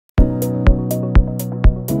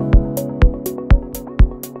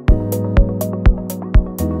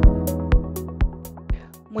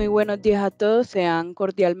Muy buenos días a todos, sean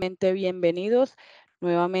cordialmente bienvenidos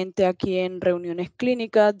nuevamente aquí en reuniones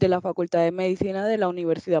clínicas de la Facultad de Medicina de la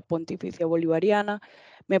Universidad Pontificia Bolivariana.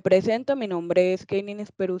 Me presento, mi nombre es Keinin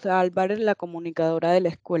Esperuza Álvarez, la comunicadora de la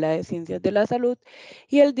Escuela de Ciencias de la Salud,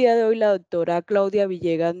 y el día de hoy la doctora Claudia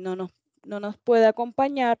Villegas no nos puede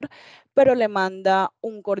acompañar, pero le manda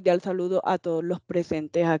un cordial saludo a todos los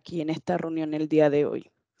presentes aquí en esta reunión el día de hoy.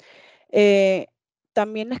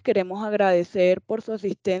 También les queremos agradecer por su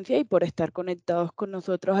asistencia y por estar conectados con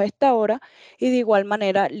nosotros a esta hora, y de igual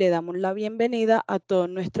manera le damos la bienvenida a todos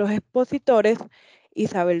nuestros expositores: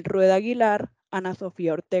 Isabel Rueda Aguilar, Ana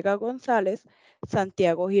Sofía Ortega González,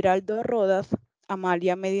 Santiago Giraldo Rodas,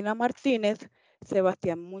 Amalia Medina Martínez,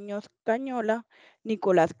 Sebastián Muñoz Cañola,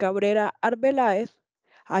 Nicolás Cabrera Arbeláez,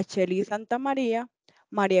 Acheli Santamaría,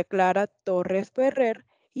 María Clara Torres Ferrer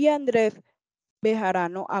y Andrés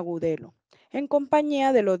Bejarano Agudelo, en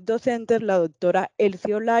compañía de los docentes, la doctora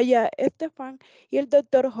Elsie Olaya Estefan y el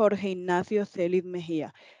doctor Jorge Ignacio Celis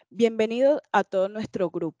Mejía. Bienvenidos a todo nuestro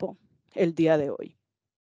grupo el día de hoy.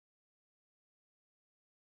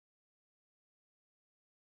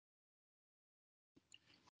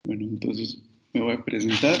 Bueno, entonces me voy a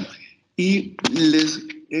presentar y les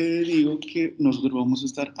digo que nosotros vamos a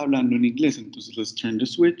estar hablando en inglés, entonces let's turn the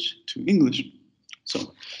switch to English.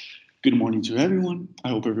 So, good morning to everyone. I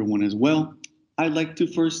hope everyone is well. I'd like to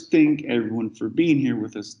first thank everyone for being here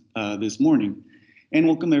with us this morning and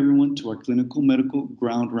welcome everyone to our clinical medical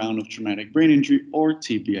ground round of traumatic brain injury, or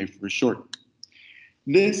TBI for short.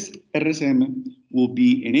 This RSM will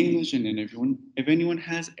be in English, and then if anyone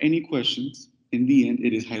has any questions, in the end,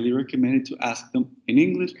 it is highly recommended to ask them in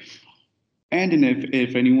English. And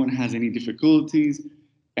if anyone has any difficulties,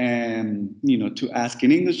 and to ask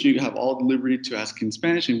in English, you have all the liberty to ask in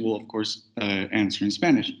Spanish, and we'll of course answer in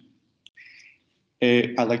Spanish.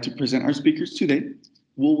 I'd like to present our speakers today.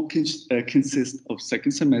 Will consist of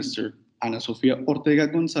second semester Ana Sofía Ortega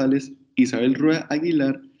González, Isabel Rueda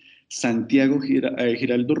Aguilar, Santiago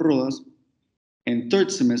Giraldo Rodas, and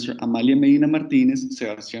third semester Amalia Medina Martínez,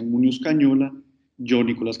 Sebastián Muñoz Cañola, yo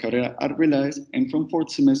Nicolás Cabrera Arbeláez, and from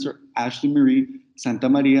fourth semester Ashley Marie Santa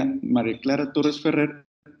María, María Clara Torres Ferrer,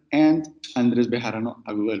 and Andrés Bejarano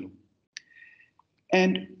Agudelo.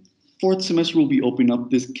 And fourth semester will be opening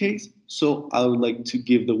up this case, so I would like to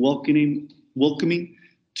give the welcoming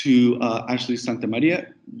to Ashley Santa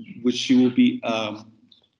María, which she will be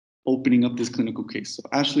opening up this clinical case. So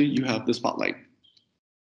Ashley, you have the spotlight.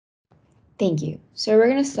 Thank you. So we're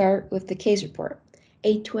going to start with the case report.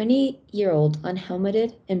 A 20-year-old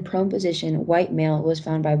unhelmeted and prone position white male was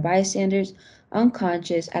found by bystanders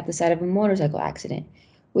unconscious at the site of a motorcycle accident,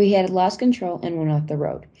 where he had lost control and went off the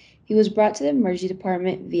road. He was brought to the emergency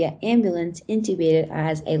department via ambulance, intubated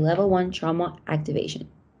as a level 1 trauma activation.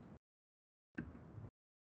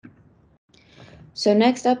 So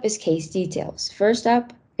next up is case details. First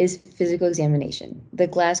up is physical examination, the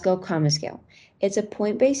Glasgow Coma Scale. It's a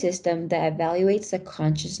point-based system that evaluates the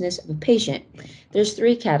consciousness of a patient. There's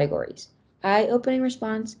 3 categories: eye-opening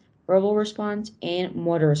response, verbal response, and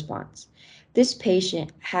motor response. This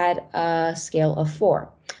patient had a scale of 4,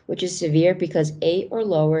 which is severe because 8 or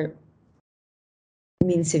lower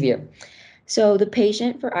means severe. So the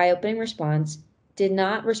patient for eye-opening response did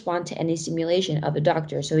not respond to any stimulation of the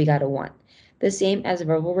doctor, so he got a 1. The same as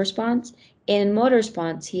verbal response, and in motor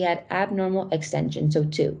response, he had abnormal extension, so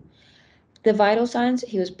 2. The vital signs,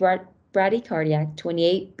 he was bradycardiac,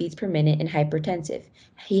 28 beats per minute, and hypertensive.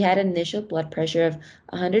 He had initial blood pressure of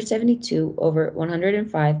 172 over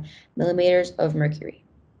 105 millimeters of mercury.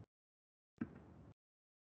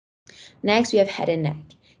 Next, we have head and neck.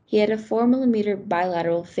 He had a 4 millimeter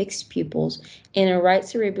bilateral fixed pupils and a right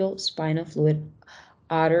cerebral spinal fluid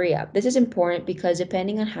artery up. This is important because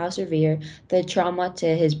depending on how severe the trauma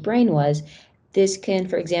to his brain was, this can,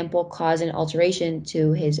 for example, cause an alteration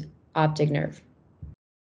to his optic nerve.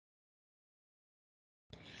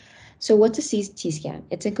 So what's a CT scan?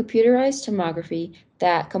 It's a computerized tomography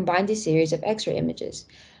that combines a series of X-ray images.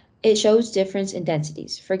 It shows difference in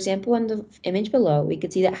densities. For example, in the image below, we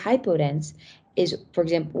could see that hypodense is, for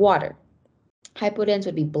example, water. Hypodense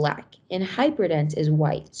would be black, and hyperdense is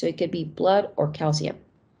white, so it could be blood or calcium.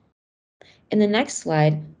 In the next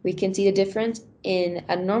slide, we can see the difference in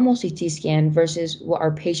a normal CT scan versus what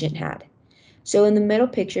our patient had. So in the middle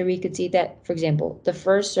picture, we could see that, for example, the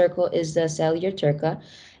first circle is the cellular turca,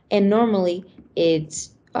 and normally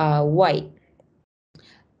it's white.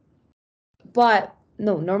 But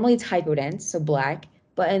no, normally it's hypodense, so black.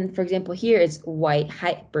 But for example, here it's white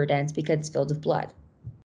hyperdense because it's filled with blood.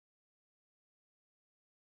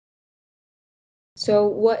 So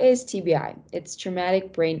what is TBI? It's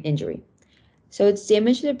traumatic brain injury. So it's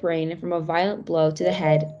damage to the brain from a violent blow to the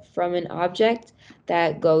head from an object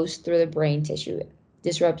that goes through the brain tissue,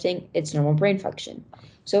 disrupting its normal brain function.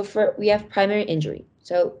 So we have primary injury.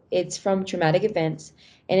 So it's from traumatic events,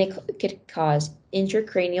 and it could cause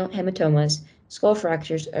intracranial hematomas, skull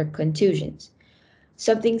fractures, or contusions.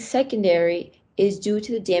 Something secondary is due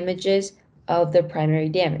to the damages of the primary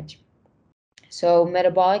damage. So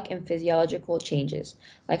metabolic and physiological changes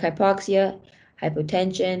like hypoxia,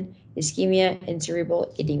 hypotension, ischemia, and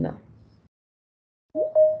cerebral edema.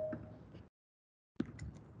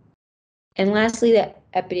 And lastly, the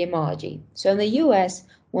epidemiology. So in the US,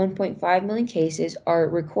 1.5 million cases are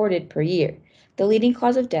recorded per year. The leading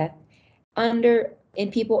cause of death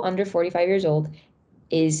in people under 45 years old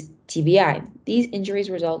is TBI. These injuries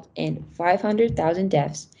result in 500,000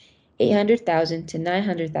 deaths, 800,000 to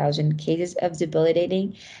 900,000 cases of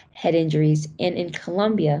debilitating head injuries, and in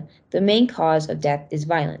Colombia, the main cause of death is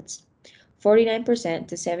violence. 49%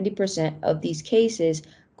 to 70% of these cases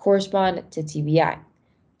correspond to TBI.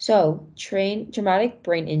 So, traumatic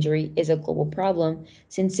brain injury is a global problem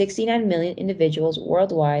since 69 million individuals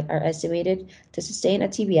worldwide are estimated to sustain a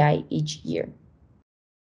TBI each year.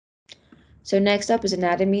 So next up is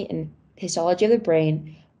anatomy and histology of the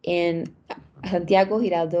brain, and Santiago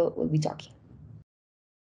Giraldo will be talking.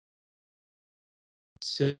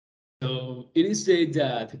 So it is said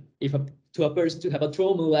that if to a person to have a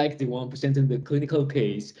trauma like the one presented in the clinical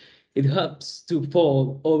case, it has to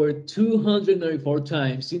fall over 294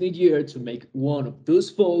 times in a year to make one of those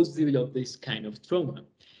falls develop this kind of trauma.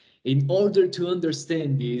 In order to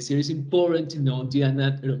understand this, it is important to know the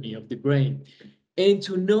anatomy of the brain. And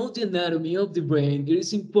to know the anatomy of the brain, it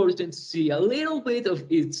is important to see a little bit of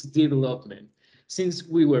its development since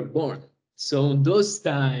we were born. So in those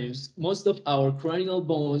times, most of our cranial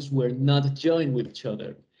bones were not joined with each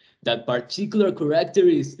other. That particular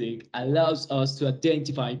characteristic allows us to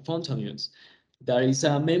identify fontanelles. That is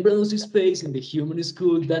a membranous space in the human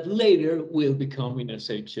skull that later will become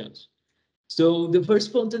intersections. So the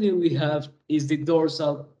first fontanelle we have is in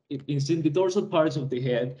the dorsal parts of the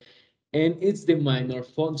head, and it's the minor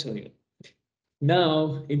fontanelle.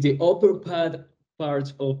 Now, in the upper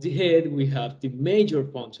part of the head, we have the major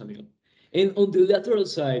fontanelle. And on the lateral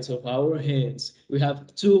sides of our heads, we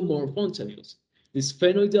have two more fontanelles, the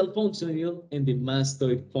sphenoidal fontanelle and the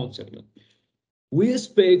mastoid fontanelle. We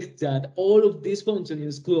expect that all of these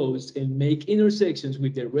fontanelles close and make intersections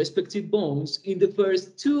with their respective bones in the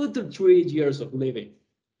first 2 to 3 years of living.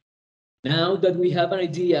 Now that we have an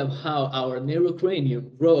idea of how our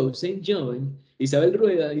neurocranium grows and joins, Isabel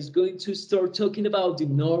Rueda is going to start talking about the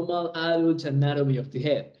normal adult anatomy of the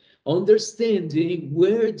head, understanding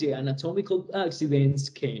where the anatomical accidents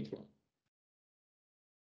came from.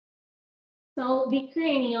 So the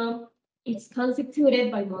cranium is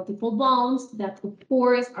constituted by multiple bones that of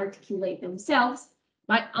course articulate themselves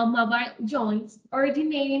by mobile joints,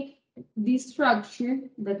 originating this structure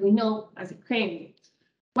that we know as a cranium.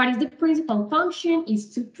 What is the principal function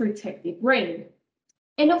is to protect the brain.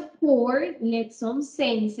 And of course, let some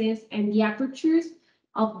senses and the apertures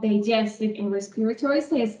of digestive and respiratory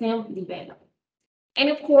system develop. And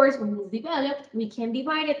of course, when it's developed, we can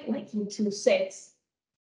divide it like in two sets.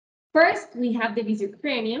 First, we have the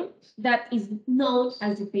viscera that is known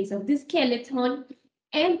as the face of the skeleton,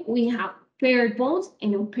 and we have paired bones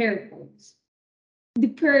and unpaired bones. The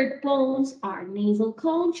paired bones are nasal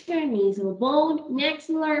concha, nasal bone,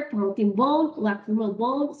 maxillar, palatine bone, lacrimal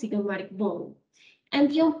bone, zygomatic bone. And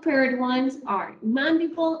the unpaired ones are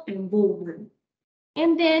mandible and vomer.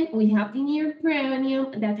 And then we have the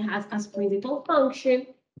neurocranium that has as principal function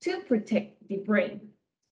to protect the brain.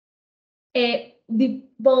 The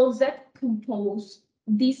bones that compose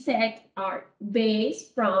this set are base,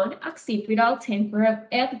 front, occipital, temporal,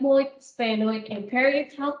 ethmoid, sphenoid, and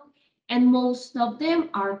parietal, and most of them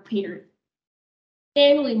are paired.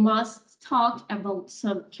 Then we must talk about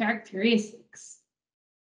some characteristics.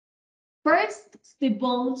 First, the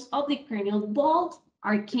bones of the cranial vault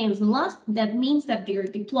are cancellous. That means that they're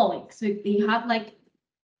diploic. So if they have like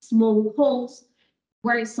small holes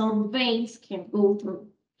where some veins can go through.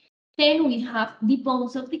 Then we have the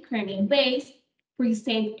bones of the cranial base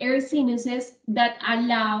present air sinuses that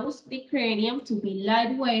allows the cranium to be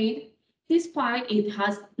lightweight despite it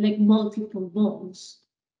has like multiple bones.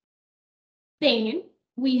 Then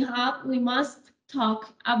we must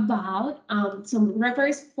talk about some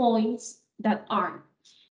reference points that are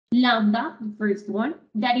lambda, the first one,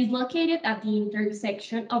 that is located at the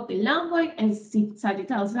intersection of the lumboid and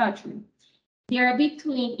sagittal suture.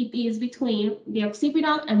 It is between the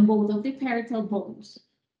occipital and both of the parietal bones.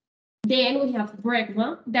 Then we have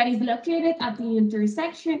breccia, that is located at the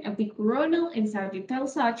intersection of the coronal and sagittal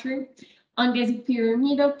suture on the superior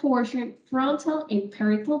middle portion. Frontal and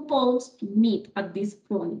parietal bones meet at this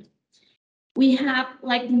point. We have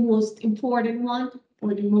like the most important one,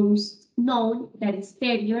 or the most known, that is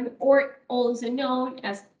terion, or also known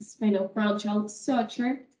as spinofrontal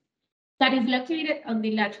suture, that is located on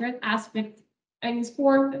the lateral aspect and is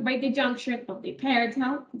formed by the junction of the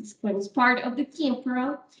parietal, this is part of the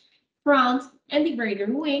temporal, front, and the greater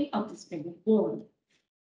wing of the spinal bone.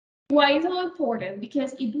 Why is it so important?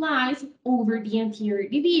 Because it lies over the anterior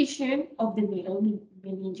division of the middle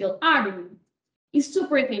meningeal artery. It's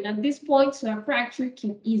super thin at this point, so a fracture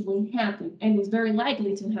can easily happen and is very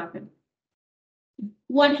likely to happen.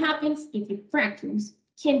 What happens if it fractures?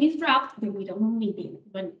 Can disrupt the middle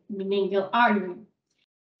meningeal artery.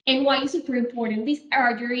 And why is super important? This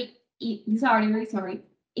artery,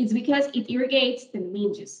 is because it irrigates the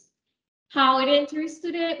meninges. How it enters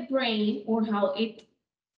to the brain, or how it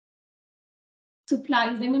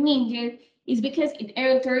supplies the meninges, is because it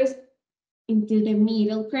enters into the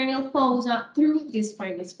middle cranial fossa through the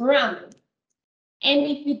spinous foramen. And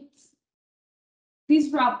if it's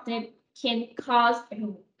disrupted, can cause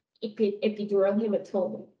epidural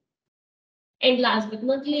hematoma. And last but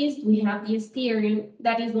not least, we have the asterion,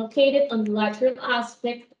 that is located on the lateral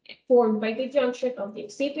aspect, formed by the junction of the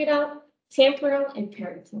occipital, temporal, and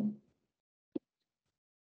parietal.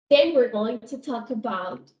 Then we're going to talk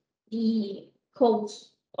about the coats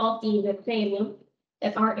of the endothelium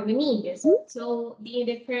that are the meninges. So the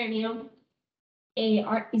endothelium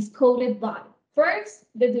is coated by, first,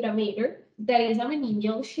 the dura mater, that is a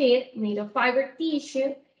meningeal sheath made of fiber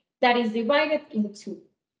tissue that is divided in two.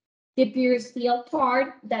 The periosteal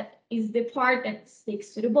part, that is the part that sticks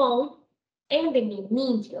to the bone, and the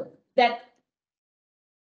meningeal, that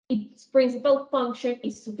its principal function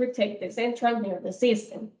is to protect the central nervous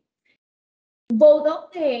system. Both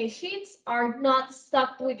of the sheets are not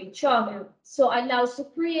stuck with each other, so allows to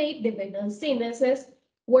create the venous sinuses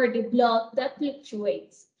where the blood that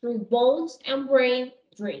fluctuates through bones and brain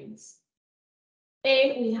drains.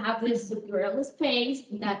 Then we have the subdural space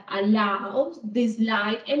that allows the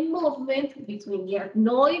slide and movement between the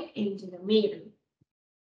arachnoid and the mater.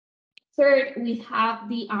 Third, we have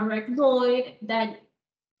the arachnoid that,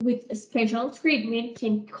 with a special treatment,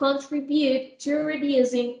 can contribute to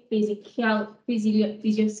reducing physiological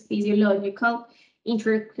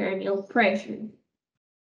intracranial pressure.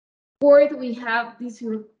 Fourth, we have this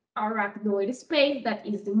arachnoid space that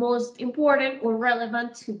is the most important or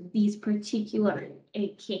relevant to this particular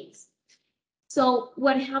case. So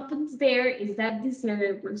what happens there is that the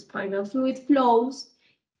cerebrospinal fluid flows,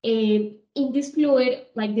 and in this fluid,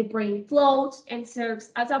 like the brain floats and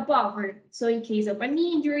serves as a buffer. So in case of an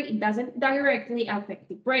injury, it doesn't directly affect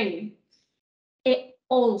the brain. It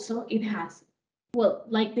has, well,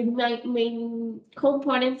 like the main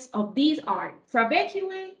components of these are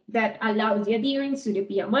trabeculae that allows the adherence to the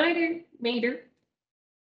pia mater,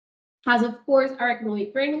 has of course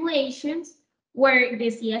arachnoid granulations where the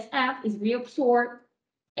CSF is reabsorbed,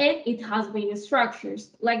 and it has vein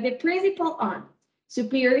structures like the principal arm,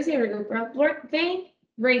 superior cerebral vein,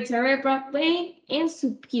 great cerebral vein, and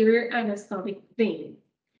superior anastomic vein.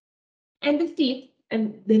 And the fifth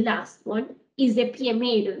and the last one is the pia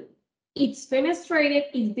mater. Its fenestrated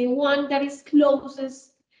is the one that is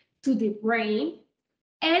closest to the brain.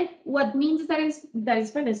 And what means that is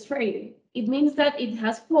fenestrated? It means that it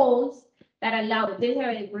has holes that allow the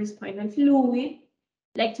cerebrospinal fluid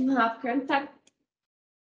like to have contact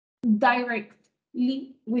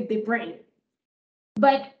directly with the brain.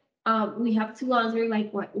 But we have to answer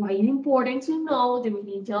like why it's important to know the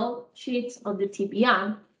meningeal sheets on the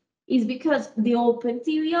TBI is because the open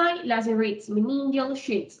TBI lacerates meningeal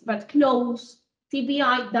sheets, but closed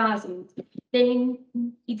TBI doesn't. Then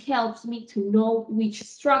it helps me to know which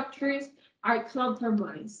structures are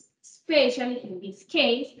compromised, especially in this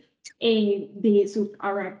case, the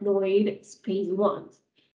subarachnoid space ones.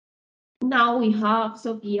 Now we have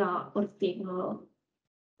Sofia Ortega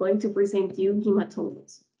going to present you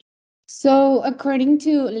hematomas. So according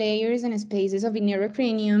to layers and spaces of the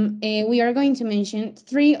neurocranium, we are going to mention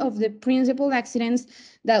 3 of the principal accidents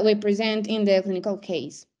that we present in the clinical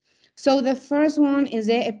case. So the first one is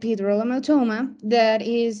the epidural hematoma, that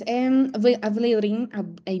is a bleeding,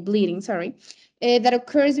 that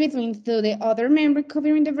occurs between the other member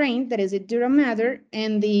covering the brain, that is the dura mater,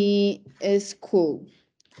 and the skull.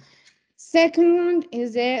 Second one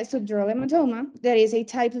is the subdural hematoma. That is a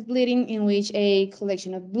type of bleeding in which a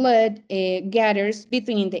collection of blood gathers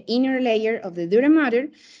between the inner layer of the dura mater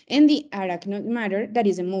and the arachnoid mater, that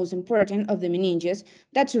is the most important of the meninges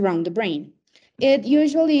that surround the brain. It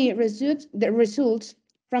usually results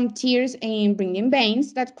from tears in bringing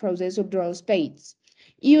veins that cross the subdural space.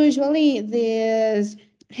 Usually, this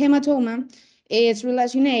hematoma is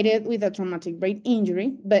related with a traumatic brain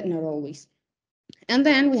injury, but not always. And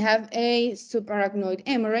then we have a subarachnoid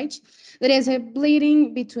hemorrhage, that is a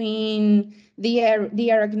bleeding between the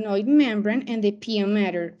arachnoid membrane and the pia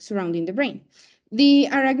mater surrounding the brain. The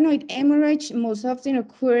arachnoid hemorrhage most often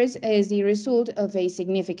occurs as the result of a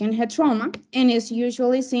significant head trauma and is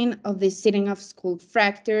usually seen of the setting of skull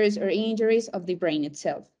fractures or injuries of the brain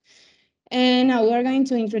itself. And now we are going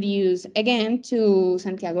to introduce again to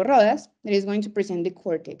Santiago Rodas, that is going to present the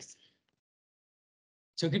cortex.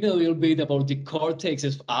 Talking a little bit about the cortex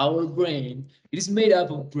of our brain, it is made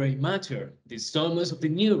up of gray matter, the somas of the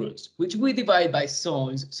neurons, which we divide by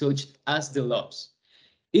zones such as the lobes.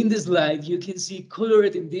 In the slide, you can see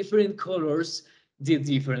colored in different colors the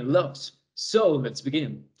different lobes. So let's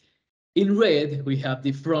begin. In red, we have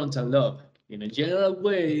the frontal lobe. In a general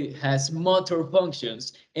way, it has motor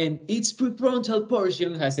functions, and its prefrontal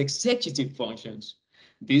portion has executive functions.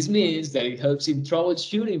 This means that it helps in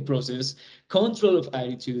troubleshooting process, control of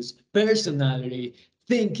attitudes, personality,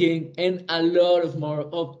 thinking, and a lot of more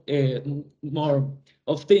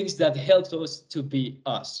of things that help us to be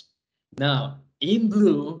us. Now, in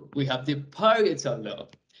blue, we have the parietal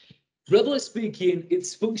lobe. Broadly speaking,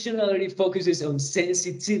 its functionality focuses on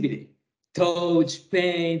sensitivity, touch,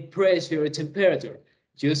 pain, pressure, temperature.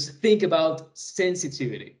 Just think about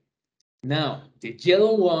sensitivity. Now, the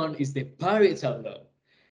yellow one is the parietal lobe.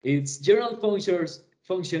 Its general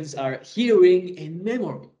functions are hearing and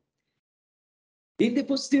memory. In the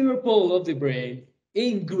posterior pole of the brain,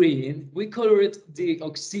 in green, we color it the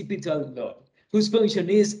occipital lobe, whose function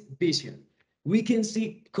is vision. We can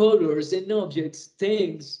see colors and objects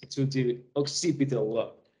thanks to the occipital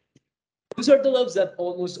lobe. Those are the lobes that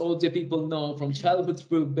almost all the people know from childhood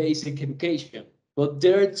through basic education, but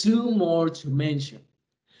there are two more to mention.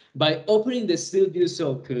 By opening the sylvius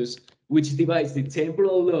sulcus, which divides the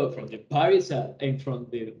temporal lobe from the parietal and from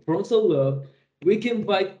the frontal lobe, we can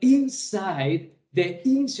find inside the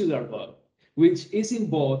insular lobe, which is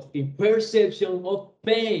involved in perception of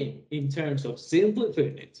pain in terms of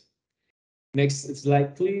simplifying it. Next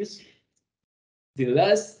slide, please. The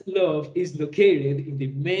last lobe is located in the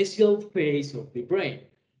mesial phase of the brain,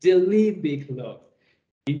 the limbic lobe.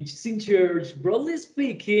 It's in charge, broadly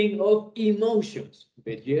speaking, of emotions,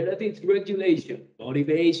 vegetative regulation,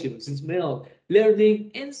 motivations, smell,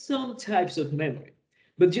 learning, and some types of memory.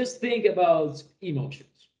 But just think about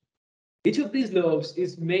emotions. Each of these lobes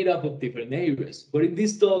is made up of different areas, but in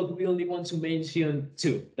this talk, we only want to mention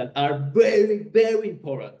two that are very, very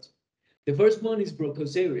important. The first one is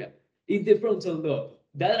Broca's area in the frontal lobe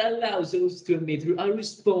that allows us to emit a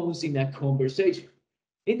response in a conversation.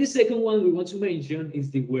 In the second one we want to mention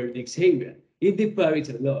is the Wernicke's area in the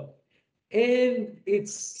parietal lobe. And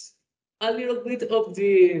it's a little bit of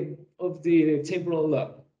the temporal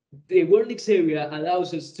lobe. The Wernicke's area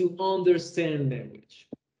allows us to understand language.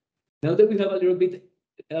 Now that we have a little bit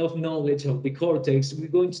of knowledge of the cortex, we're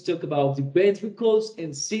going to talk about the ventricles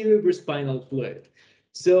and cerebrospinal fluid.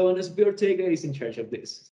 So Ana Sofía Ortega is in charge of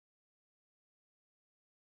this.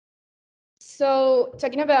 So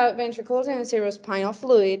talking about ventricles and cerebrospinal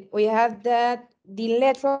fluid, we have that the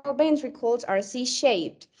lateral ventricles are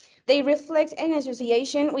C-shaped. They reflect an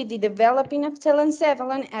association with the developing of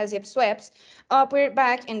telencephalon as it sweeps upward,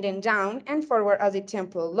 back, and then down and forward as the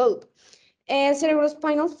temporal lobe.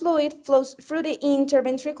 Cerebrospinal fluid flows through the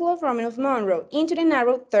interventricular foramen of Monro into the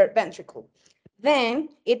narrow third ventricle. Then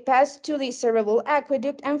it passes to the cerebral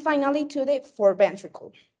aqueduct and finally to the fourth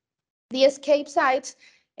ventricle. The escape sites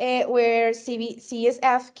where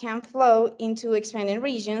CSF can flow into expanded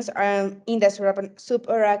regions in the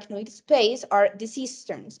subarachnoid space are the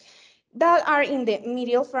cisterns that are in the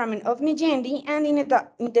medial foramen of Mejendi and in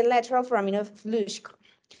the lateral foramen of Flushko.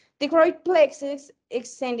 The choroid plexus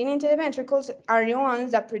extending into the ventricles are the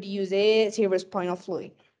ones that produce the cerebrospinal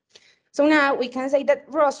fluid. So now we can say that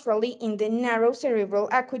rostrally in the narrow cerebral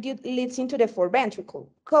aqueduct leads into the fourth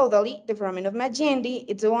ventricle. Caudally, the foramen of Magendie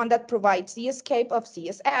is the one that provides the escape of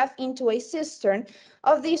CSF into a cistern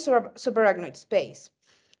of the subarachnoid space.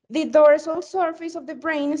 The dorsal surface of the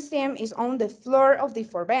brain stem is on the floor of the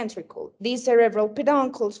foreventricle, the cerebral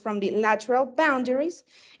peduncles from the lateral boundaries,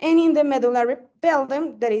 and in the medullary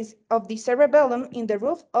bellum, that is of the cerebellum, in the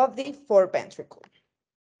roof of the foreventricle.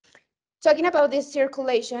 Talking about the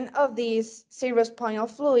circulation of this cerebrospinal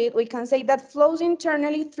fluid, we can say that flows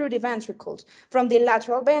internally through the ventricles, from the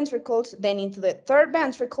lateral ventricles, then into the third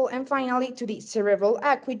ventricle, and finally to the cerebral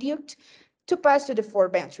aqueduct to pass to the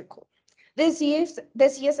fourth ventricle. The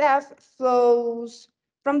CSF flows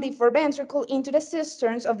from the fourth ventricle into the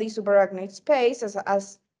cisterns of the subarachnoid space,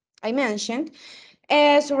 as I mentioned,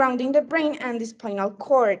 surrounding the brain and the spinal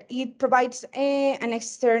cord. It provides an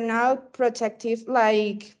external protective,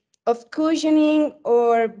 like of cushioning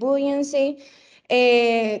or buoyancy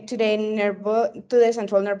to the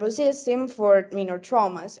central nervous system for minor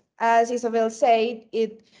traumas. As Isabel said,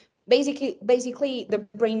 it basically the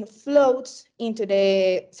brain floats into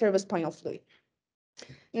the cerebrospinal fluid.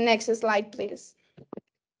 Next slide, please.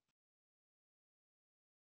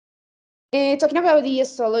 Talking about the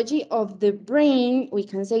histology of the brain, we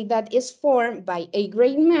can say that is formed by a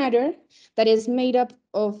gray matter that is made up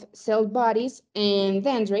of cell bodies and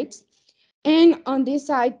dendrites. And on this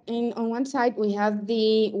side, and on one side, we have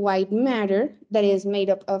the white matter that is made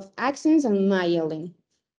up of axons and myelin.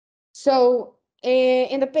 So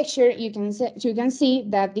in the picture, you can see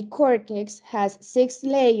that the cortex has 6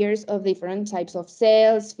 layers of different types of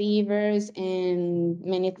cells, fibers, and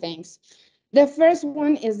many things. The first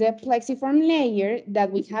one is the plexiform layer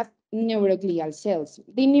that we have neuroglial cells.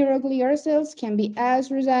 The neuroglial cells can be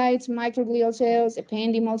astrocytes, microglial cells,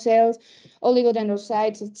 ependymal cells,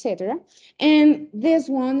 oligodendrocytes, etc. And these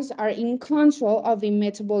ones are in control of the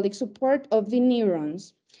metabolic support of the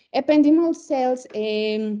neurons. Ependymal cells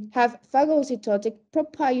have phagocytotic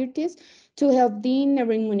properties to help the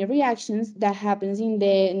neuroimmune reactions that happens in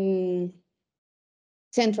the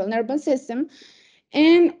central nervous system,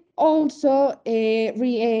 and also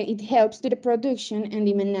it helps to the production and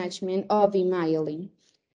the management of the myelin.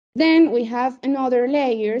 Then we have another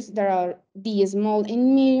layers that are the small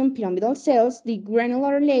and medium pyramidal cells, the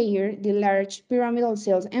granular layer, the large pyramidal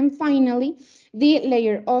cells, and finally, the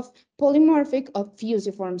layer of polymorphic of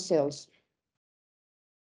fusiform cells.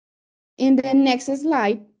 In the next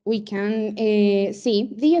slide, we can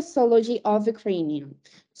see the histology of the cranium.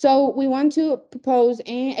 So we want to propose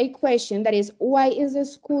a question that is, why is the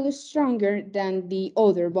skull stronger than the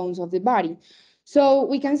other bones of the body? So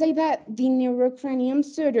we can say that the neurocranium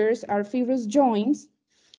sutures are fibrous joints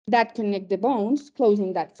that connect the bones,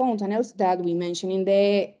 closing that fontanelles that we mentioned in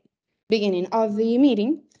the beginning of the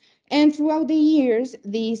meeting. And throughout the years,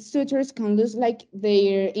 these sutures can lose like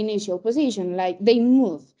their initial position, like they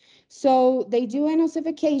move. So they do an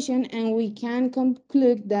ossification, and we can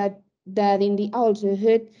conclude that in the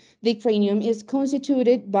adulthood, the cranium is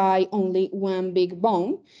constituted by only one big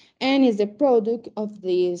bone and is the product of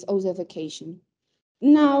this ossification.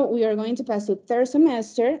 Now we are going to pass to third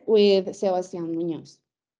semester with Sebastián Muñoz.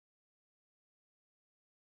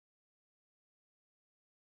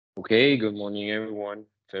 Okay, good morning, everyone.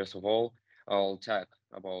 First of all, I'll talk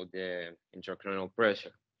about the intracranial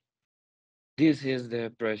pressure. This is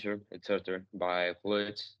the pressure exerted by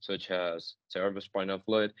fluids such as cerebrospinal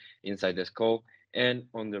fluid inside the skull and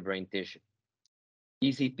on the brain tissue.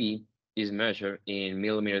 ECP is measured in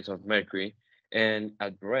millimeters of mercury, and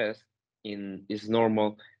at rest is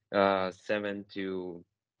normal 7 to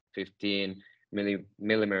 15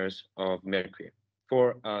 millimeters of mercury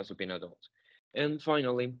for supine adults. And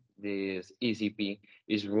finally, this ECP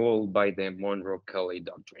is ruled by the Monroe-Kelly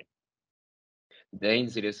doctrine. The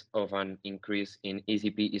incidence of an increase in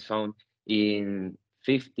ECP is found in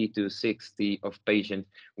 50 to 60 of patients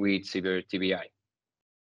with severe TBI.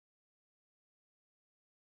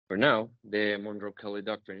 For now, the Monroe-Kelly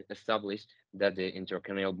doctrine established that the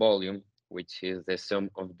intracranial volume, which is the sum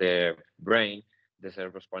of the brain, the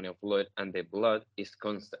cerebrospinal fluid, and the blood, is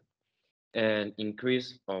constant. An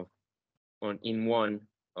increase in one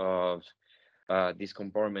of these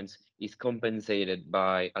compartments is compensated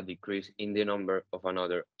by a decrease in the number of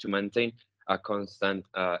another to maintain a constant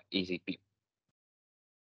ECP.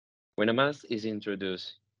 When a mass is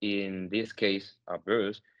introduced, in this case a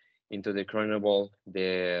bruise, into the cranial wall,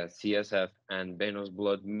 the CSF and venous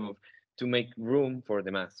blood move to make room for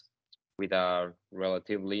the mass with a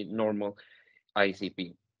relatively normal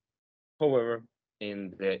ICP. However,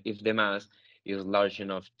 if the mass is large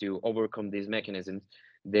enough to overcome these mechanisms,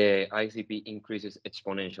 the ICP increases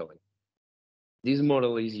exponentially. This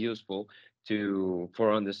model is useful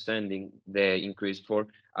for understanding the increase for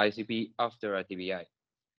ICP after a TBI,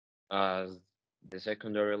 as the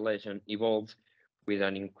secondary lesion evolves with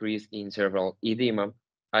an increase in cerebral edema.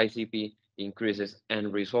 ICP increases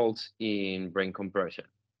and results in brain compression.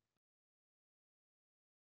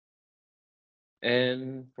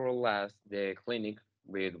 And for last, the clinic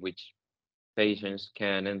with which patients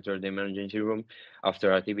can enter the emergency room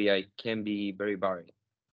after a TBI can be very varied,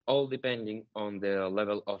 all depending on the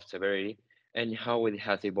level of severity and how it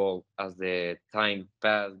has evolved as the time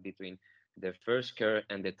passed between the first care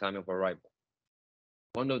and the time of arrival.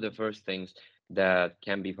 One of the first things that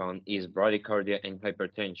can be found is bradycardia and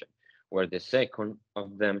hypertension, where the second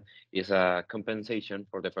of them is a compensation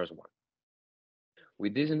for the first one.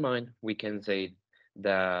 With this in mind, we can say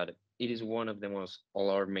that it is one of the most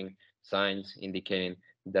alarming signs indicating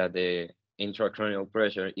that the intracranial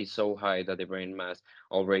pressure is so high that the brain mass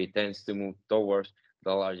already tends to move towards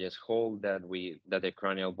the largest hole that the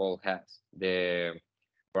cranial ball has, the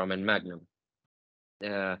foramen magnum.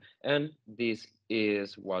 And this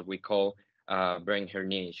is what we call brain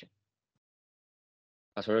herniation.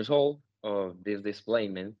 As a result of this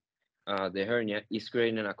displacement, the hernia is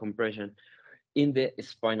creating a compression in the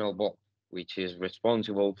spinal ball, which is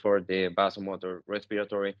responsible for the vasomotor,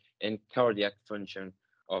 respiratory, and cardiac function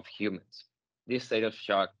of humans. This state of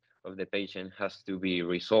shock of the patient has to be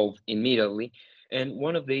resolved immediately, and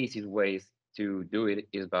one of the easiest ways to do it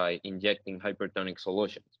is by injecting hypertonic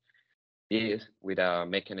solutions. This with a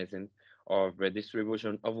mechanism of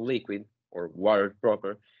redistribution of liquid or water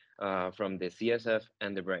proper from the CSF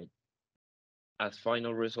and the brain. As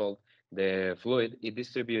final result, the fluid is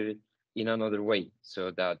distributed in another way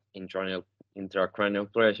so that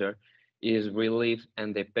intracranial pressure is relieved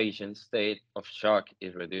and the patient's state of shock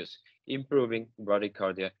is reduced, improving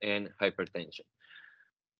bradycardia and hypertension.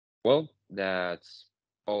 Well, that's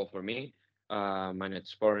all for me. My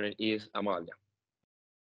next partner is Amalia.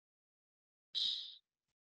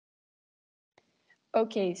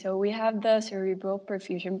 Okay, so we have the cerebral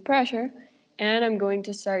perfusion pressure, and I'm going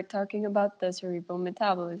to start talking about the cerebral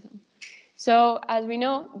metabolism. So, as we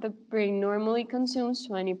know, the brain normally consumes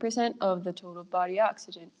 20% of the total body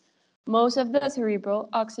oxygen. Most of the cerebral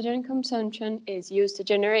oxygen consumption is used to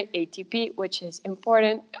generate ATP, which is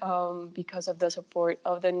important because of the support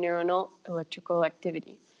of the neuronal electrical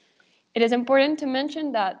activity. It is important to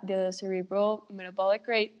mention that the cerebral metabolic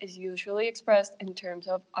rate is usually expressed in terms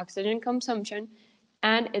of oxygen consumption,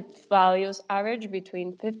 and its values average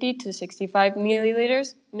between 50 to 65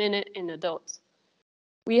 milliliters minute in adults.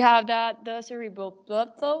 We have that the cerebral blood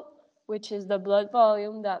flow, which is the blood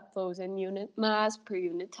volume that flows in unit mass per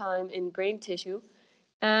unit time in brain tissue,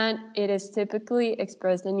 and it is typically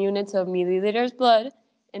expressed in units of milliliters blood,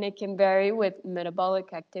 and it can vary with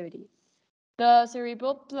metabolic activity. The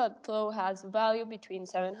cerebral blood flow has a value between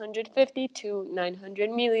 750 to 900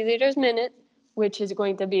 milliliters minute, which is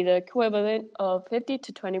going to be the equivalent of 50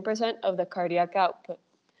 to 20% of the cardiac output.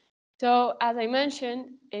 So, as I mentioned,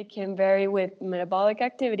 it can vary with metabolic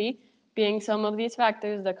activity, being some of these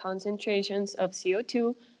factors the concentrations of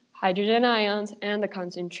CO2, hydrogen ions, and the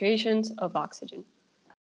concentrations of oxygen.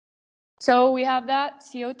 So we have that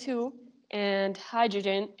CO2 and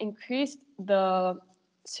hydrogen increase the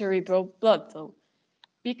cerebral blood flow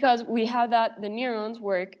because we have that the neurons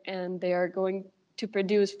work and they are going to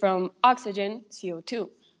produce from oxygen CO2,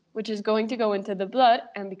 which is going to go into the blood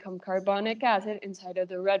and become carbonic acid inside of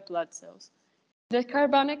the red blood cells. This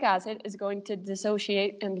carbonic acid is going to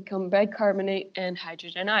dissociate and become bicarbonate and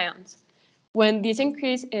hydrogen ions. When this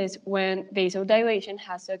increase is when vasodilation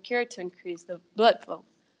has to occur to increase the blood flow.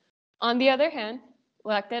 On the other hand,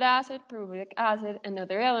 lactic acid, pyruvic acid, and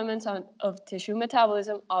other elements of tissue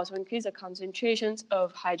metabolism also increase the concentrations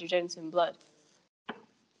of hydrogens in blood.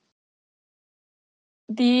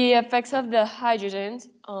 The effects of the hydrogens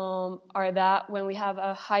are that when we have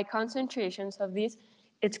high concentrations of these,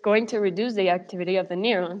 it's going to reduce the activity of the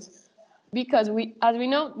neurons because as we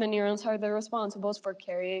know, the neurons are the responsibles for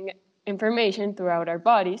carrying information throughout our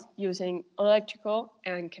bodies using electrical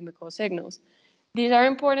and chemical signals. These are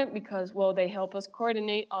important because, well, they help us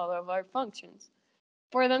coordinate all of our functions.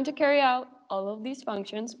 For them to carry out all of these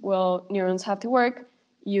functions, well, neurons have to work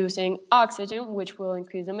using oxygen, which will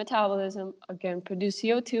increase the metabolism, again, produce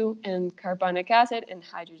CO2 and carbonic acid and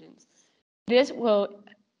hydrogens. This will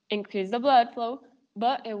increase the blood flow,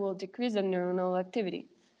 but it will decrease the neuronal activity.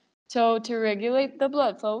 So to regulate the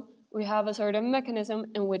blood flow, we have a sort of mechanism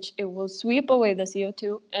in which it will sweep away the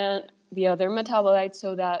CO2 and the other metabolites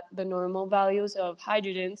so that the normal values of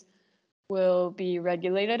hydrogens will be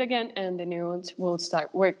regulated again and the neurons will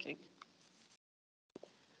start working.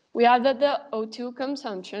 We have that the O2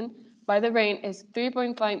 consumption by the brain is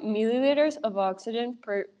 3.5 milliliters of oxygen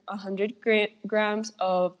per 100 grams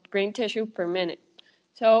of brain tissue per minute.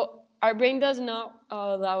 So our brain does not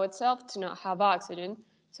allow itself to not have oxygen,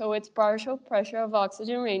 so its partial pressure of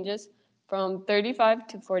oxygen ranges from 35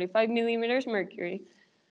 to 45 millimeters mercury.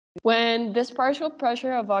 When this partial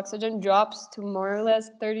pressure of oxygen drops to more or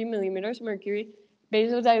less 30 millimeters mercury,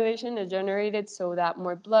 vasodilation is generated so that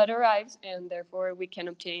more blood arrives, and therefore we can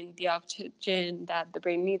obtain the oxygen that the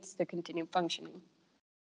brain needs to continue functioning.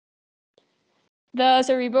 The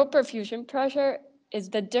cerebral perfusion pressure is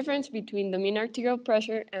the difference between the mean arterial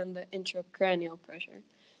pressure and the intracranial pressure.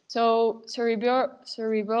 So cerebral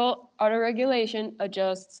autoregulation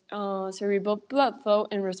adjusts cerebral blood flow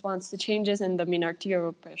in response to changes in the mean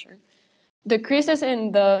arterial pressure. Decreases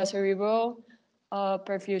in the cerebral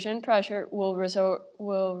perfusion pressure will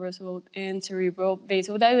result in cerebral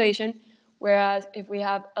vasodilation, whereas if we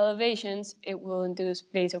have elevations, it will induce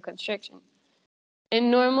vasoconstriction.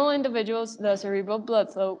 In normal individuals, the cerebral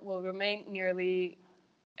blood flow will remain nearly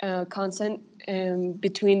constant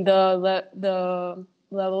between the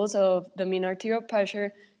levels of the mean arterial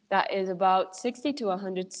pressure, that is about 60 to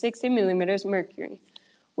 160 millimeters mercury.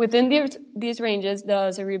 Within these ranges,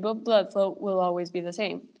 the cerebral blood flow will always be the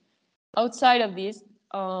same. Outside of these,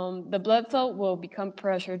 the blood flow will become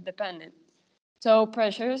pressure dependent. So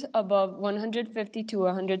pressures above 150 to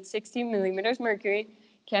 160 millimeters mercury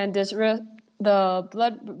can disrupt the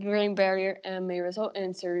blood-brain barrier and may result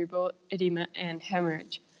in cerebral edema and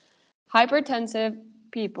hemorrhage. Hypertensive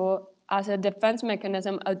people, as a defense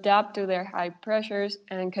mechanism, adapt to their high pressures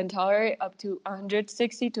and can tolerate up to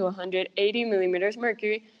 160 to 180 millimeters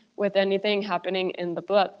mercury with anything happening in the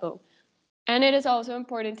blood flow. And it is also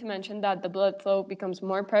important to mention that the blood flow becomes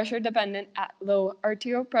more pressure dependent at low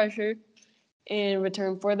arterial pressure in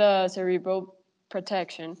return for the cerebral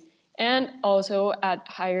protection, and also at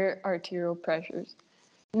higher arterial pressures.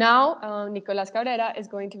 Now, Nicolás Cabrera is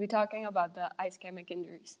going to be talking about the ischemic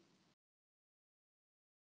injuries.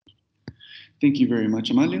 Thank you very much,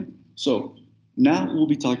 Amalia. So now we'll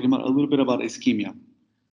be talking about a little bit about ischemia.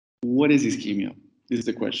 What is ischemia? This is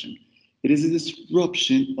the question. It is a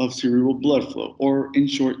disruption of cerebral blood flow, or in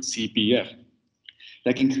short, CPF,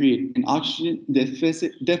 that can create an oxygen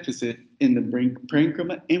deficit in the brain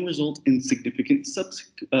parenchyma and result in significant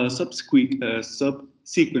subsequent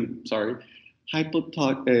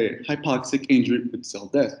hypoxic injury with cell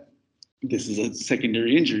death. This is a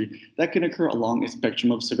secondary injury that can occur along a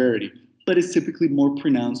spectrum of severity, but is typically more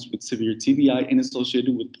pronounced with severe TBI and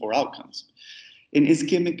associated with poor outcomes. An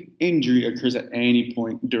ischemic injury occurs at any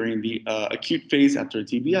point during the acute phase after a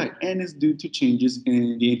TBI and is due to changes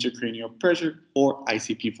in the intracranial pressure, or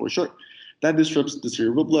ICP for short, that disrupts the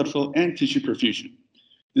cerebral blood flow and tissue perfusion.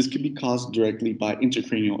 This could be caused directly by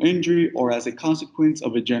intracranial injury or as a consequence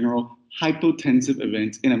of a general hypotensive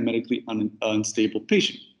event in a medically unstable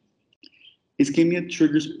patient. Ischemia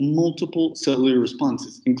triggers multiple cellular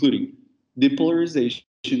responses, including depolarization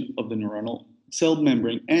of the neuronal cell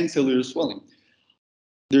membrane and cellular swelling.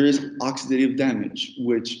 There is oxidative damage,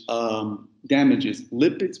 which damages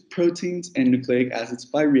lipids, proteins, and nucleic acids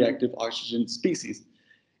by reactive oxygen species.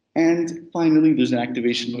 And finally, there's an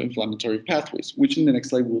activation of inflammatory pathways, which in the next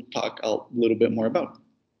slide we'll talk a little bit more about.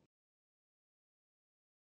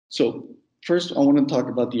 So first, I want to talk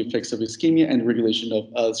about the effects of ischemia and regulation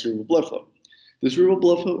of cerebral blood flow. The cerebral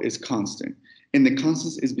blood flow is constant, and the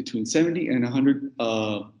constant is between 70 and 100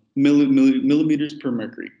 millimeters per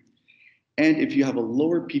mercury. And if you have a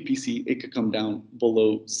lower PPC, it could come down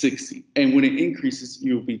below 60. And when it increases,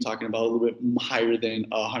 you'll be talking about a little bit higher than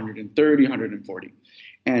 130, 140.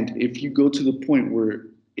 And if you go to the point where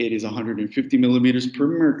it is 150 millimeters per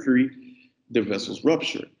mercury, the vessels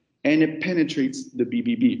rupture and it penetrates the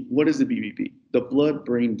BBB. What is the BBB? The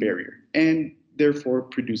blood-brain barrier, and therefore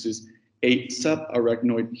produces a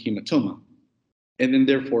subarachnoid hematoma. And then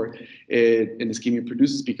therefore, an ischemia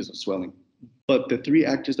produces because of swelling. But the three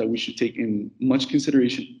actors that we should take in much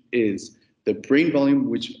consideration is the brain volume,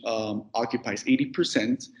 which occupies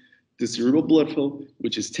 80%, the cerebral blood flow,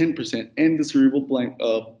 which is 10%, and the cerebral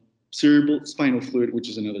spinal fluid, which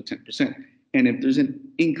is another 10%. And if there's an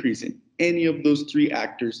increase in any of those three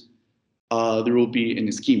actors, there will be an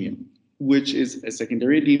ischemia, which is a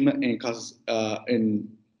secondary edema and causes an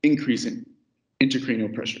increase in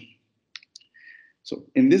intracranial pressure. So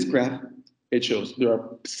in this graph, it shows there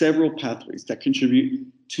are several pathways that contribute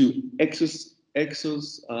to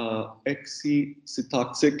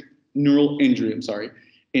exocytotoxic neural injury,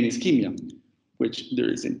 in ischemia, which there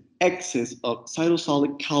is an excess of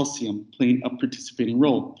cytosolic calcium playing a participating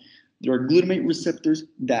role. There are glutamate receptors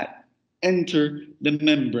that enter the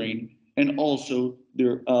membrane, and also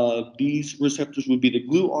these receptors would be the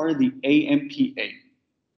GLUR, the AMPA.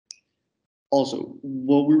 Also,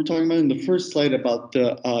 what we were talking about in the first slide about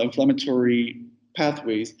the inflammatory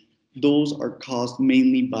pathways, those are caused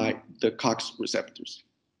mainly by the COX receptors.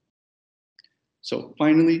 So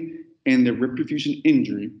finally, in the reperfusion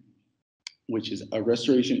injury, which is a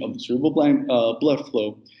restoration of the cerebral blood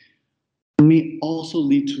flow, may also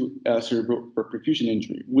lead to cerebral perfusion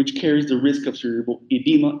injury, which carries the risk of cerebral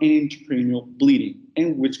edema and intracranial bleeding,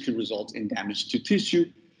 and which could result in damage to tissue,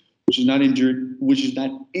 which is not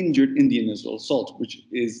injured in the initial assault, which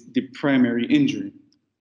is the primary injury.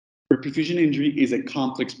 Perfusion injury is a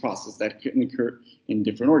complex process that can occur in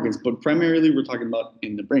different organs, but primarily we're talking about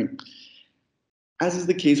in the brain. As is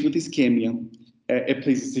the case with ischemia, it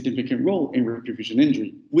plays a significant role in perfusion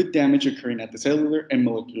injury, with damage occurring at the cellular and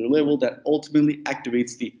molecular level that ultimately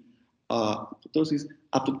activates the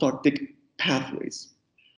apoptotic pathways,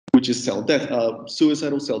 which is cell death,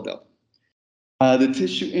 suicidal cell death. The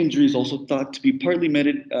tissue injury is also thought to be partly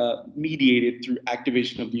mediated through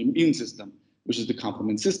activation of the immune system, which is the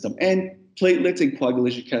complement system, and platelets and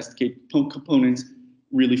coagulation cascade components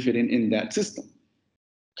really fit in that system.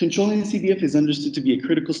 Controlling CDF is understood to be a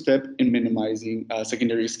critical step in minimizing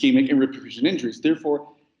secondary ischemic and perfusion injuries.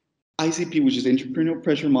 Therefore, ICP, which is intracranial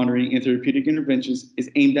pressure monitoring and therapeutic interventions, is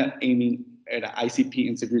aimed at ICP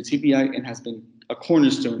in severe TBI and has been a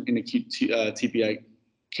cornerstone in acute TBI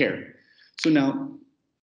care. So now,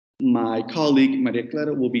 my colleague, Maria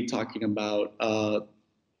Clara, will be talking about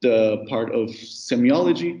the part of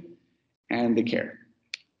semiology and the care.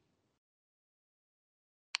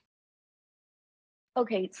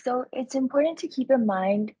 Okay, so it's important to keep in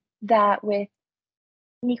mind that with,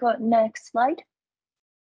 Nico, next slide.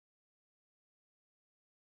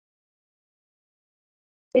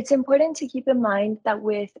 It's important to keep in mind that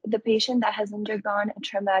with the patient that has undergone a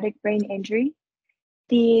traumatic brain injury,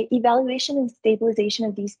 the evaluation and stabilization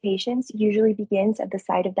of these patients usually begins at the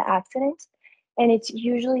site of the accident, and it's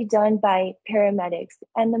usually done by paramedics.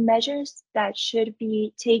 And the measures that should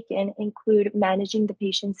be taken include managing the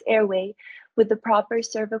patient's airway with the proper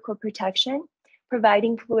cervical protection,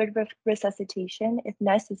 providing fluid resuscitation if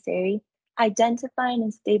necessary, identifying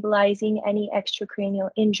and stabilizing any extracranial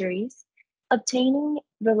injuries, obtaining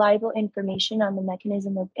reliable information on the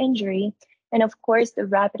mechanism of injury, and of course, the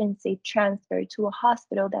rapid and safe transfer to a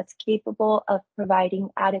hospital that's capable of providing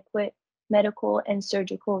adequate medical and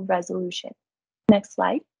surgical resolution. Next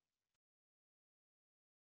slide.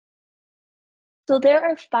 So there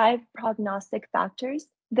are 5 prognostic factors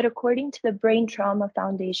that, according to the Brain Trauma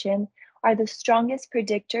Foundation, are the strongest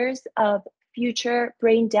predictors of future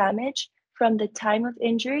brain damage from the time of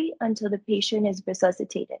injury until the patient is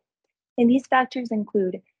resuscitated. And these factors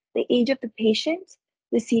include the age of the patient,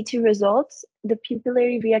 the C2 results, the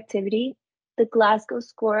pupillary reactivity, the Glasgow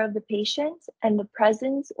score of the patient, and the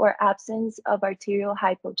presence or absence of arterial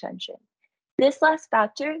hypotension. This last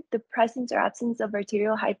factor, the presence or absence of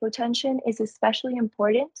arterial hypotension, is especially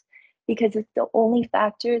important because it's the only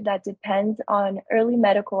factor that depends on early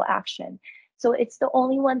medical action. So it's the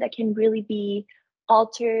only one that can really be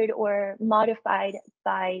altered or modified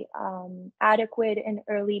by adequate and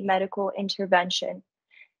early medical intervention.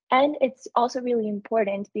 And it's also really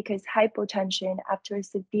important because hypotension after a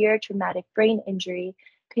severe traumatic brain injury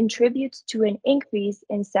contributes to an increase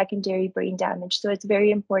in secondary brain damage. So it's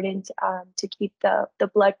very important to keep the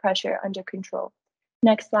blood pressure under control.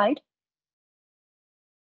 Next slide.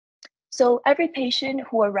 So every patient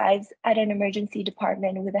who arrives at an emergency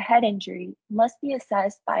department with a head injury must be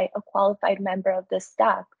assessed by a qualified member of the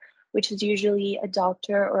staff, which is usually a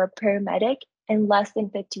doctor or a paramedic, in less than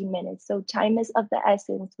 15 minutes. So time is of the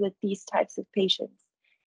essence with these types of patients.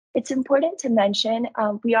 It's important to mention,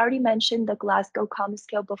 we already mentioned the Glasgow Coma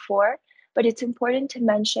Scale before, but it's important to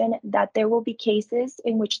mention that there will be cases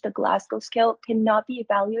in which the Glasgow scale cannot be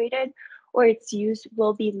evaluated or its use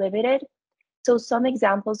will be limited. So some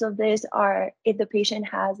examples of this are if the patient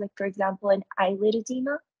has, like, for example, an eyelid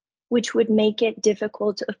edema, which would make it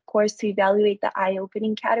difficult, of course, to evaluate the eye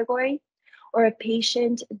opening category, or a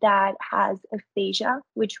patient that has aphasia,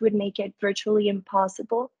 which would make it virtually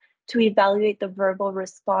impossible to evaluate the verbal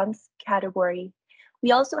response category.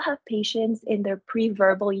 We also have patients in their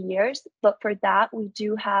pre-verbal years, but for that, we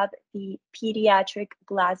do have the pediatric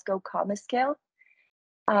Glasgow Coma Scale.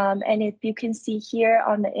 And if you can see here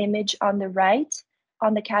on the image on the right,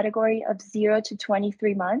 on the category of 0 to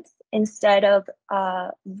 23 months, instead of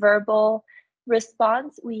verbal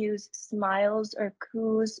response, we use smiles or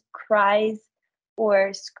coos, cries,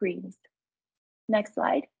 or screams. Next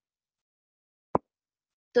slide.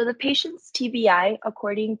 So the patient's TBI,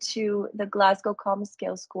 according to the Glasgow Coma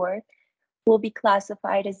Scale score, will be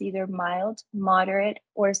classified as either mild, moderate,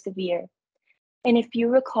 or severe. And if you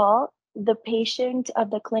recall, the patient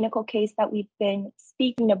of the clinical case that we've been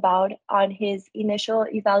speaking about on his initial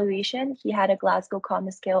evaluation, he had a Glasgow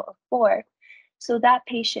Coma Scale of 4. So that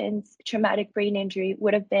patient's traumatic brain injury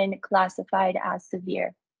would have been classified as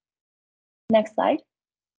severe. Next slide.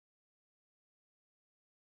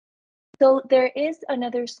 So there is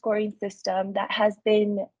another scoring system that has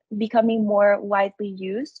been becoming more widely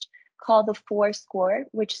used called the 4 score,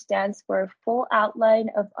 which stands for Full Outline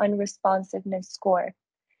of Unresponsiveness Score.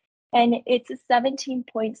 And it's a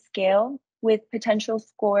 17-point scale with potential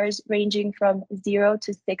scores ranging from 0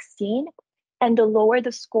 to 16. And the lower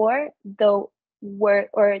the score, the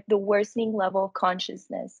worsening level of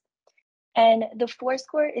consciousness. And the 4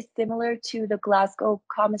 score is similar to the Glasgow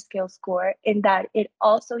Coma Scale score in that it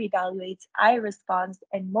also evaluates eye response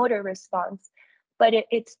and motor response, but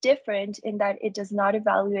it's different in that it does not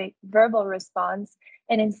evaluate verbal response,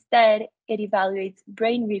 and instead it evaluates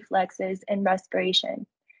brain reflexes and respiration.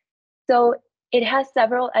 So it has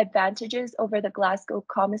several advantages over the Glasgow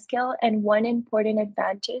Coma Scale, and one important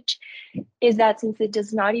advantage is that since it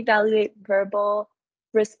does not evaluate verbal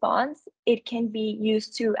response, it can be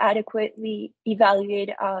used to adequately evaluate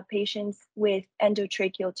patients with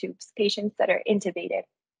endotracheal tubes, patients that are intubated.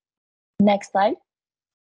 Next slide.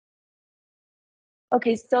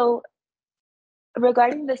 Okay, so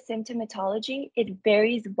regarding the symptomatology, it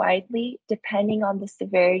varies widely depending on the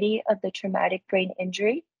severity of the traumatic brain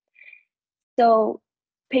injury. So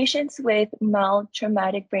patients with mild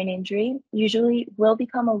traumatic brain injury usually will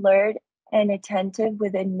become alert and attentive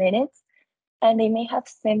within minutes, and they may have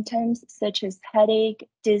symptoms such as headache,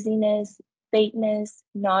 dizziness, faintness,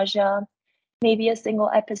 nausea, maybe a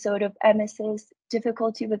single episode of emesis,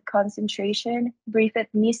 difficulty with concentration, brief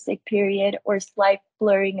amnesic period, or slight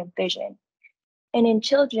blurring of vision. And in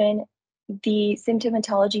children, the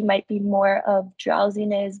symptomatology might be more of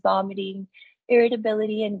drowsiness, vomiting,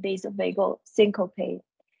 irritability, and vasovagal syncope.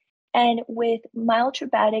 And with mild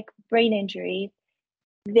traumatic brain injury,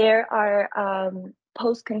 there are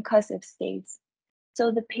post-concussive states.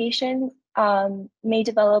 So the patient may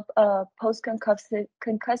develop a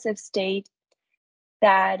post-concussive state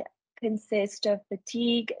that consists of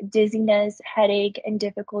fatigue, dizziness, headache, and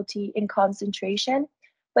difficulty in concentration,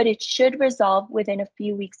 but it should resolve within a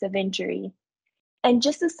few weeks of injury. And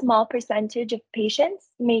just a small percentage of patients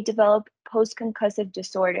may develop post-concussive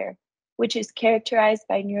disorder, which is characterized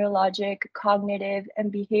by neurologic, cognitive,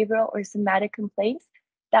 and behavioral or somatic complaints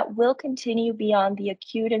that will continue beyond the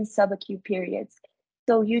acute and subacute periods.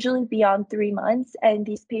 So usually beyond 3 months, and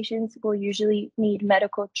these patients will usually need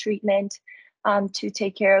medical treatment to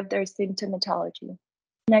take care of their symptomatology.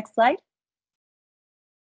 Next slide.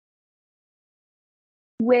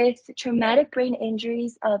 With traumatic brain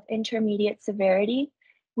injuries of intermediate severity,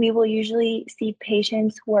 we will usually see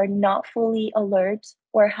patients who are not fully alert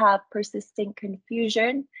or have persistent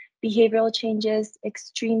confusion, behavioral changes,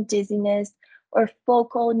 extreme dizziness, or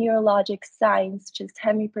focal neurologic signs, such as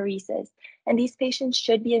hemiparesis. And these patients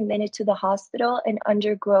should be admitted to the hospital and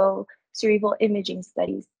undergo cerebral imaging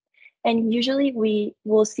studies. And usually we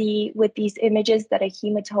will see with these images that a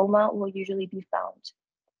hematoma will usually be found.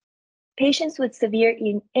 Patients with severe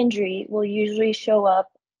injury will usually show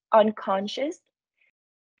up unconscious,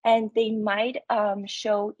 and they might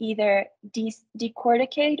show either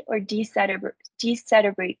decorticate or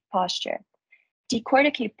decerebrate posture.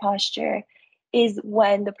 Decorticate posture is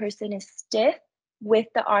when the person is stiff with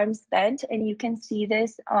the arms bent, and you can see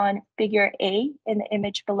this on figure A in the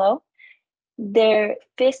image below. Their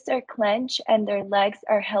fists are clenched and their legs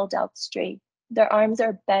are held out straight. Their arms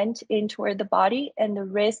are bent in toward the body, and the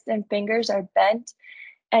wrists and fingers are bent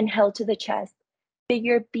and held to the chest.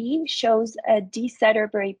 Figure B shows a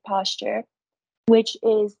decerebrate posture, which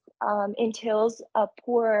entails a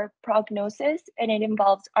poor prognosis, and it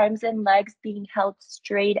involves arms and legs being held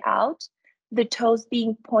straight out, the toes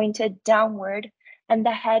being pointed downward, and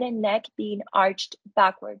the head and neck being arched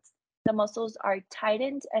backwards. The muscles are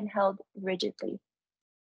tightened and held rigidly.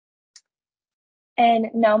 And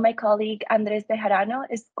now my colleague Andres Bejarano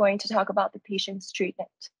is going to talk about the patient's treatment.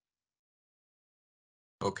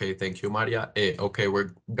 Okay, thank you, Maria. Okay,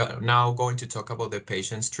 we're now going to talk about the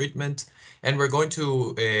patient's treatment, and we're going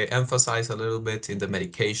to emphasize a little bit in the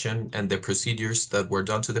medication and the procedures that were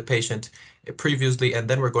done to the patient previously, and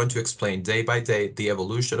then we're going to explain day by day the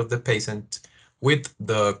evolution of the patient with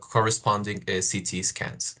the corresponding CT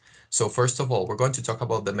scans. So first of all, we're going to talk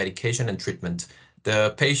about the medication and treatment.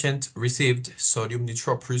 The patient received sodium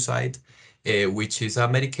nitroprusside, which is a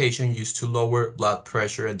medication used to lower blood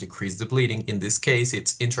pressure and decrease the bleeding. In this case,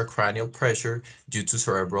 it's intracranial pressure due to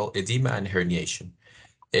cerebral edema and herniation.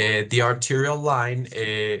 The arterial line,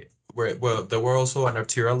 there were also an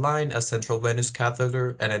arterial line, a central venous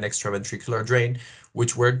catheter, and an extraventricular drain,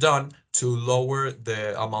 which were done to lower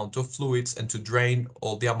the amount of fluids and to drain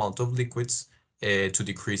all the amount of liquids to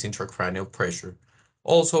decrease intracranial pressure.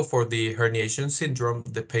 Also, for the herniation syndrome,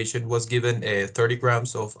 the patient was given 30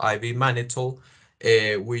 grams of IV mannitol,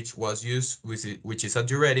 which was used, which is a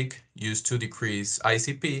diuretic used to decrease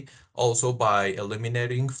ICP, also by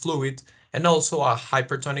eliminating fluid, and also a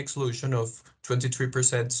hypertonic solution of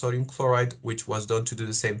 23% sodium chloride, which was done to do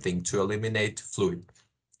the same thing, to eliminate fluid.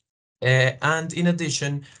 And in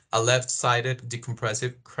addition, a left-sided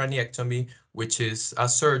decompressive craniectomy, which is a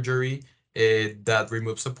surgery that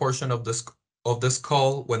removes a portion of the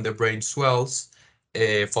skull when the brain swells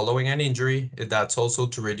following an injury. That's also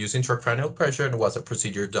to reduce intracranial pressure and was a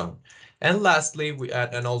procedure done. And lastly, we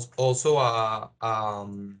add and also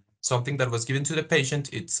something that was given to the patient.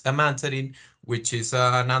 It's amantadine, which is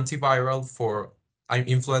an antiviral for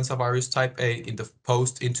influenza virus type A in the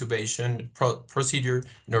post-intubation procedure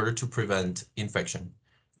in order to prevent infection.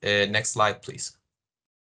 Next slide, please.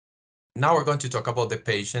 Now we're going to talk about the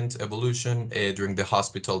patient evolution during the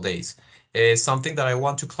hospital days. Something that I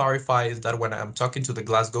want to clarify is that when I'm talking to the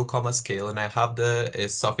Glasgow Coma Scale and I have the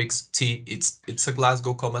suffix T, it's a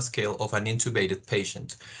Glasgow Coma Scale of an intubated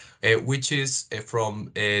patient, which is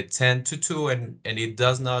from 10 to 2, and it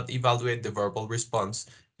does not evaluate the verbal response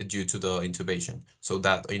due to the intubation. So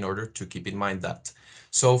that in order to keep in mind that.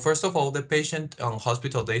 So first of all, the patient on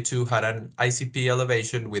hospital day 2 had an ICP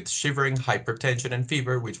elevation with shivering, hypertension, and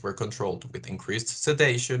fever, which were controlled with increased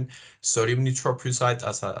sedation, sodium nitroprusside,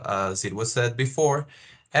 as it was said before,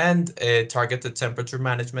 and targeted temperature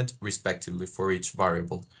management, respectively, for each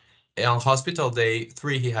variable. On hospital day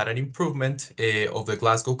 3, he had an improvement of the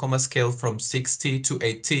Glasgow Coma Scale from 6T to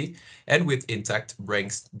 8T, and with intact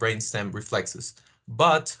brainstem reflexes.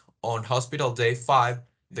 But on hospital day 5,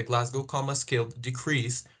 the Glasgow Coma Scale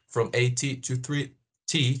decreased from 8T to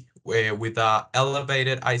 3T with a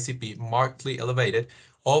elevated ICP, markedly elevated,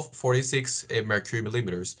 of 46 mercury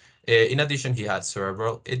millimeters. In addition, he had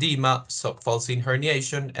cerebral edema, subfalcine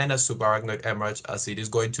herniation, and a subarachnoid hemorrhage, as it is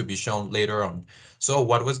going to be shown later on. So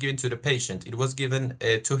what was given to the patient? It was given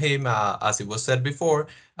to him, as it was said before,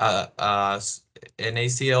 as an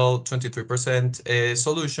ACL 23%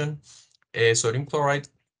 solution, sodium chloride,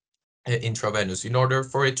 intravenous in order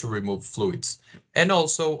for it to remove fluids. And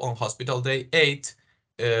also on hospital day 8,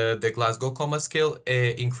 the Glasgow Coma Scale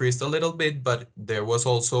increased a little bit, but there was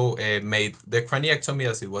also made the craniectomy,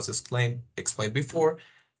 as it was explained before,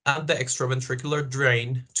 and the extraventricular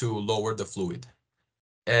drain to lower the fluid.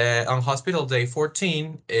 On hospital day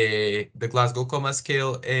 14, the Glasgow Coma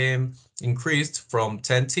Scale increased from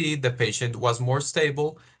 10T. The patient was more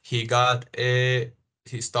stable.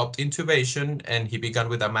 He stopped intubation and he began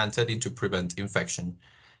with amantadine to prevent infection.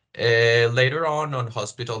 Later on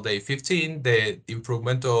hospital day 15, the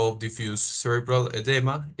improvement of diffuse cerebral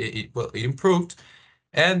edema, it improved,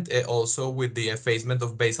 and also with the effacement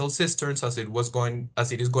of basal cisterns, as it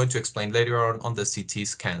is going to explain later on the CT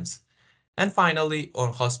scans. And finally,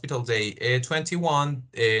 on hospital day 21,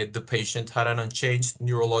 the patient had an unchanged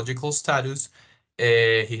neurological status.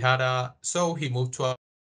 So he moved to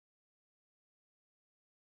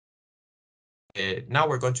now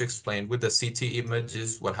we're going to explain with the CT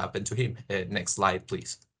images what happened to him. Next slide,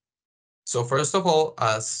 please. So first of all,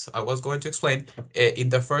 as I was going to explain, in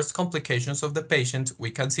the first complications of the patient, we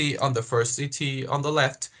can see on the first CT on the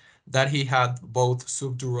left that he had both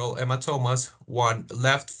subdural hematomas, one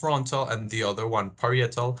left frontal and the other one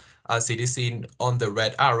parietal, as it is seen on the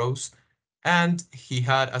red arrows. And he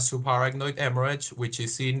had a subarachnoid hemorrhage, which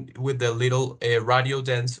is seen with the little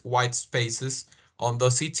radiodense white spaces on the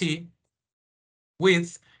CT,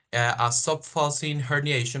 with a subfalcine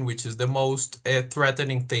herniation, which is the most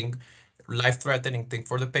threatening thing, life-threatening thing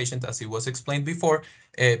for the patient, as it was explained before,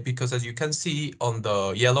 because as you can see on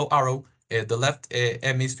the yellow arrow, the left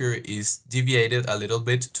hemisphere is deviated a little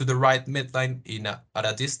bit to the right midline at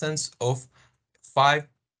a distance of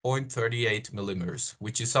 5.38 millimeters,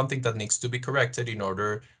 which is something that needs to be corrected in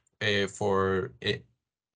order to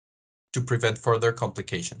prevent further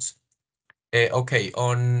complications. Okay,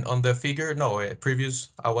 on the figure, no, previous,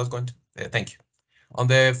 I was going to, thank you. On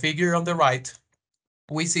the figure on the right,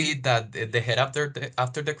 we see that the head after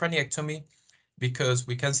the craniectomy, because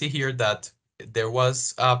we can see here that there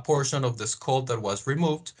was a portion of the skull that was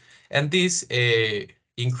removed, and this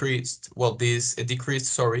decreased the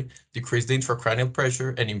intracranial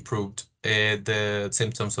pressure and improved the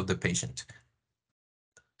symptoms of the patient.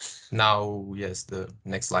 Now, yes, the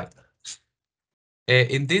next slide.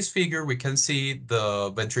 In this figure, we can see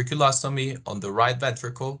the ventriculostomy on the right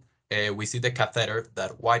ventricle. We see the catheter,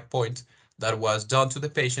 that white point, that was done to the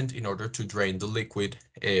patient in order to drain the liquid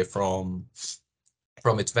from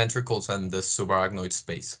its ventricles and the subarachnoid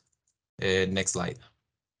space. Next slide.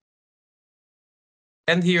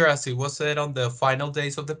 And here, as it was said on the final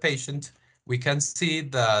days of the patient, we can see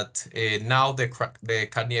that now the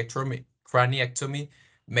craniectomy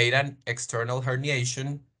made an external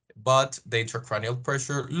herniation, but the intracranial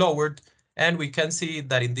pressure lowered. And we can see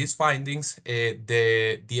that in these findings,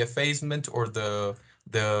 the effacement or the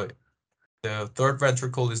third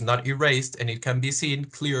ventricle is not erased, and it can be seen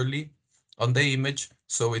clearly on the image.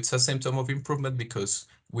 So it's a symptom of improvement because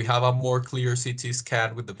we have a more clear CT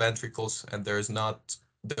scan with the ventricles, and there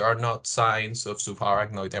are not signs of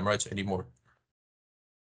subarachnoid hemorrhage anymore.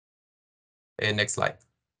 Next slide.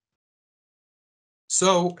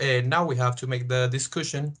 So now we have to make the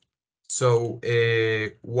discussion. So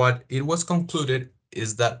what it was concluded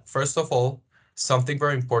is that, first of all, something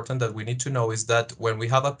very important that we need to know is that when we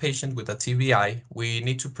have a patient with a TBI, we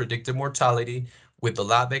need to predict the mortality with the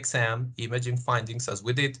lab exam, imaging findings as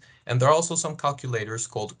we did. And there are also some calculators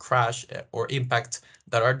called crash or impact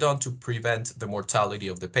that are done to prevent the mortality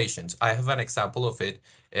of the patient. I have an example of it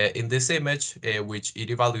in this image, which it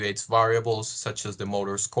evaluates variables such as the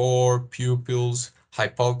motor score, pupils,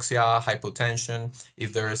 hypoxia, hypotension,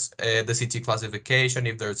 if there's the CT classification,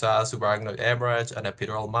 if there's a subarachnoid hemorrhage, an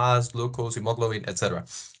epidural mass, glucose, hemoglobin, etc.,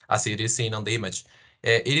 as it is seen on the image.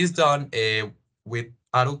 It is done with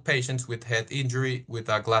adult patients with head injury with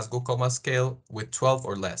a Glasgow Coma scale with 12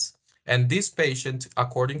 or less. And this patient,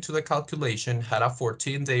 according to the calculation, had a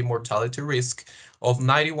 14-day mortality risk of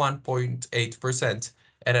 91.8%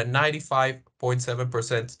 and a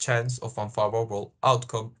 95.7% chance of unfavorable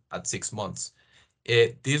outcome at 6 months.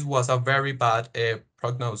 This was a very bad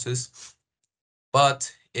prognosis,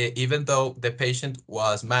 but even though the patient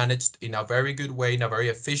was managed in a very good way, in a very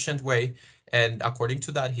efficient way, and according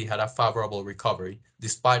to that, he had a favorable recovery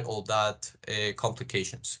despite all that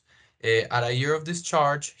complications. At a year of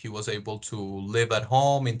discharge, he was able to live at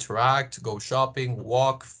home, interact, go shopping,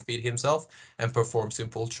 walk, feed himself, and perform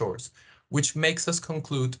simple chores, which makes us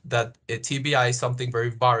conclude that a TBI is something very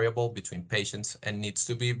variable between patients and needs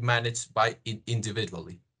to be managed by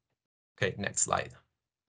individually. Okay, next slide.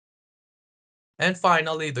 And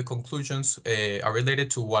finally, the conclusions are related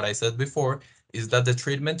to what I said before, is that the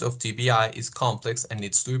treatment of TBI is complex and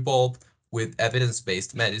needs to evolve with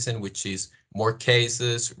evidence-based medicine, which is more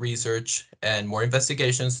cases, research, and more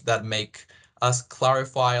investigations that make us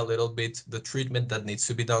clarify a little bit the treatment that needs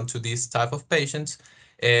to be done to these type of patients.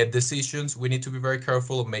 Decisions, we need to be very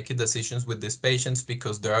careful of making decisions with these patients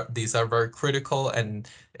because these are very critical, and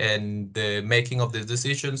the making of these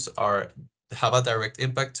decisions have a direct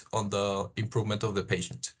impact on the improvement of the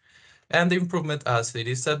patient. And the improvement, as it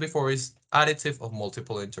is said before, is additive of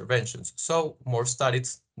multiple interventions. So more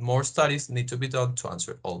studies need to be done to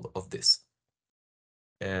answer all of this.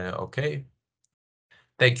 Okay.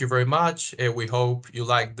 Thank you very much. We hope you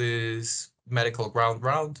like this medical ground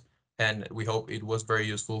round, and we hope it was very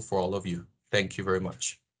useful for all of you. Thank you very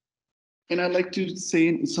much. And I'd like to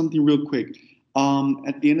say something real quick.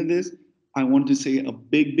 At the end of this, I want to say a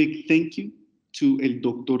big thank you to el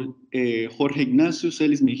doctor Jorge Ignacio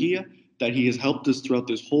Celis Mejia, that he has helped us throughout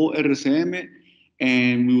this whole RCM.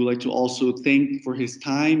 And we would like to also thank for his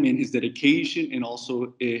time and his dedication, and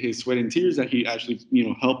also his sweat and tears that he actually,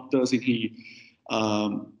 helped us, and he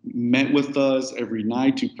met with us every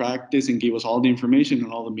night to practice and gave us all the information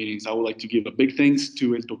and all the meetings. I would like to give a big thanks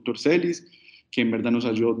to el doctor Celis, que en verdad nos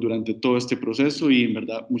ayudó durante todo este proceso, y en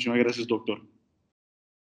verdad, muchísimas gracias, doctor.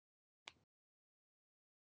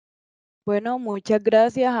 Bueno, muchas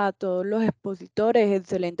gracias a todos los expositores,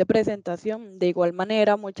 excelente presentación. De igual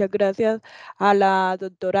manera, muchas gracias a la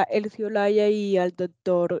doctora Elsie Olaya y al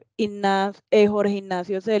doctor Jorge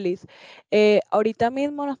Ignacio Celis. Ahorita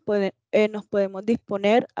mismo nos podemos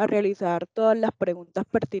disponer a realizar todas las preguntas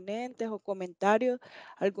pertinentes o comentarios,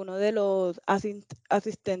 alguno de los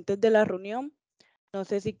asistentes de la reunión. No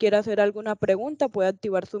sé si quiere hacer alguna pregunta, puede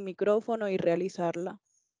activar su micrófono y realizarla.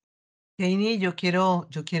 Heini, yo quiero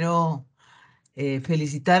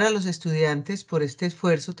felicitar a los estudiantes por este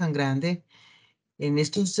esfuerzo tan grande. En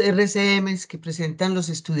estos RCMs que presentan los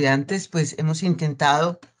estudiantes, pues hemos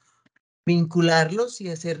intentado vincularlos y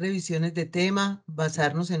hacer revisiones de tema,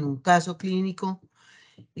 basarnos en un caso clínico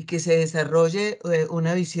y que se desarrolle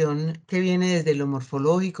una visión que viene desde lo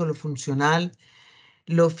morfológico, lo funcional,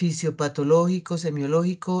 lo fisiopatológico,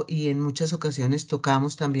 semiológico, y en muchas ocasiones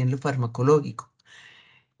tocamos también lo farmacológico.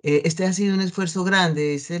 Este ha sido un esfuerzo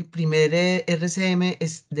grande, es el primer RCM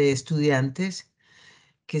de estudiantes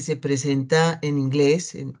que se presenta en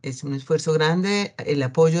inglés, es un esfuerzo grande. El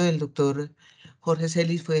apoyo del doctor Jorge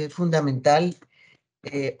Celis fue fundamental,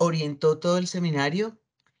 orientó todo el seminario,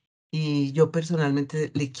 y yo personalmente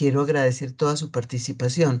le quiero agradecer toda su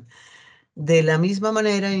participación. De la misma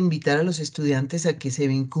manera, invitar a los estudiantes a que se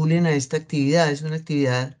vinculen a esta actividad. Es una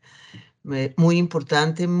actividad muy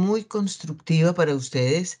importante, muy constructiva para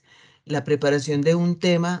ustedes. La preparación de un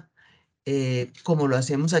tema, como lo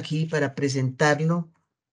hacemos aquí, para presentarlo,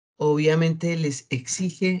 obviamente les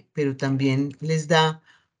exige, pero también les da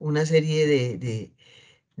una serie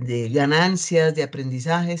de ganancias, de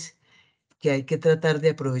aprendizajes que hay que tratar de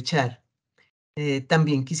aprovechar.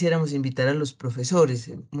 También quisiéramos invitar a los profesores.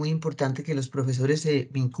 Muy importante que los profesores se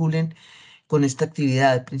vinculen con esta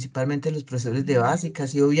actividad, principalmente los profesores de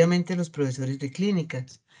básicas y obviamente los profesores de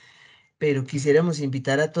clínicas. Pero quisiéramos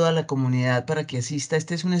invitar a toda la comunidad para que asista.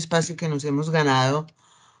 Este es un espacio que nos hemos ganado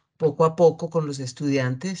poco a poco con los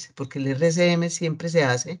estudiantes, porque el RCM siempre se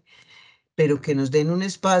hace, pero que nos den un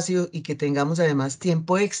espacio y que tengamos además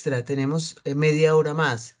tiempo extra. Tenemos media hora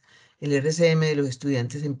más. El RCM de los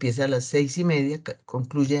estudiantes empieza a las 6:30,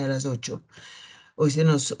 concluye a las 8. Hoy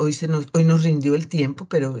nos rindió el tiempo,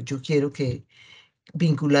 pero yo quiero que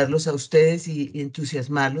vincularlos a ustedes y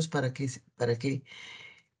entusiasmarlos para que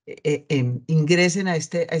ingresen a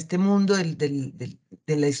este mundo de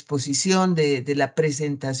la exposición, de la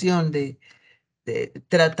presentación, de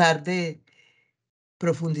tratar de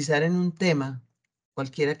profundizar en un tema,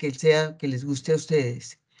 cualquiera que él sea, que les guste a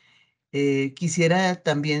ustedes. Quisiera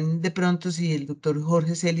también de pronto, si el doctor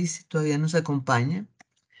Jorge Celis todavía nos acompaña,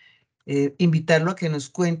 invitarlo a que nos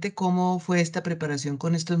cuente cómo fue esta preparación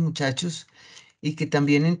con estos muchachos y que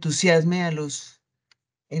también entusiasme a los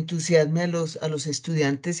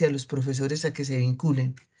estudiantes y a los profesores a que se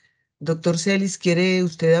vinculen. Doctor Celis, ¿quiere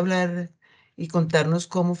usted hablar y contarnos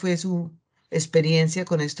cómo fue su experiencia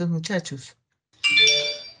con estos muchachos?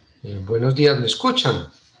 Buenos días, ¿me escuchan?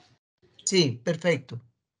 Sí, perfecto.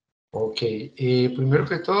 Ok, primero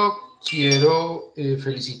que todo quiero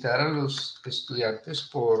felicitar a los estudiantes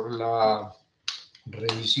por la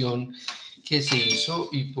revisión que se hizo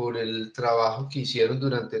y por el trabajo que hicieron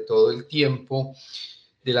durante todo el tiempo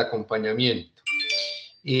del acompañamiento.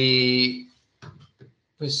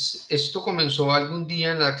 Pues esto comenzó algún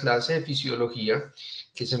día en la clase de fisiología,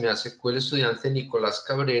 que se me acercó el estudiante Nicolás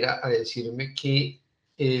Cabrera a decirme que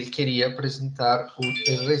él quería presentar un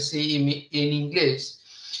RCM en inglés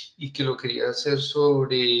y que lo quería hacer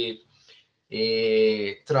sobre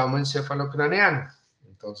trauma encefalocraneano.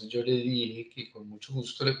 Entonces yo le dije que con mucho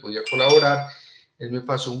gusto le podía colaborar. Él me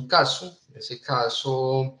pasó un caso, ese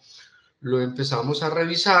caso lo empezamos a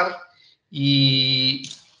revisar y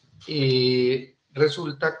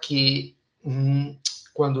resulta que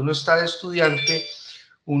cuando uno está de estudiante,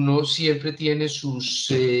 uno siempre tiene su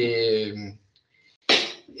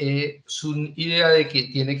idea de que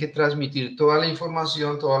tiene que transmitir toda la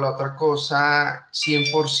información, toda la otra cosa,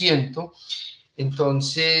 100%.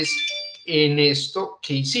 Entonces, en esto,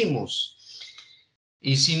 ¿qué hicimos?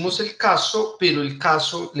 Hicimos el caso, pero el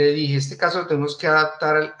caso, le dije, este caso lo tenemos que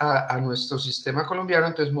adaptar a nuestro sistema colombiano,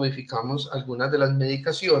 entonces modificamos algunas de las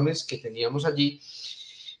medicaciones que teníamos allí.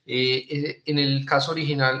 En el caso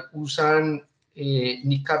original usan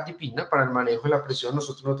nicardipina para el manejo de la presión.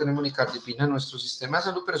 Nosotros no tenemos nicardipina en nuestro sistema de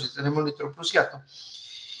salud, pero sí tenemos nitroprusiato.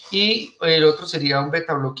 Y el otro sería un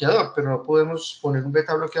beta bloqueador, pero no podemos poner un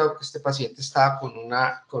beta bloqueador porque este paciente estaba con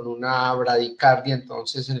una bradicardia,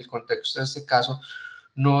 entonces en el contexto de este caso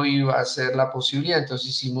no iba a ser la posibilidad. Entonces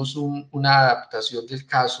hicimos una adaptación del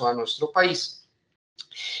caso a nuestro país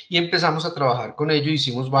y empezamos a trabajar con ello.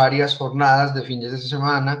 Hicimos varias jornadas de fines de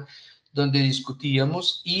semana donde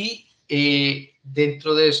discutíamos y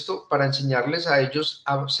dentro de esto, para enseñarles a ellos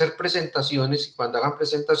a hacer presentaciones, y cuando hagan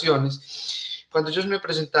presentaciones, cuando ellos me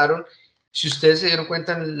presentaron, si ustedes se dieron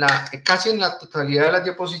cuenta, casi en la totalidad de las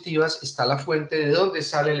diapositivas está la fuente de dónde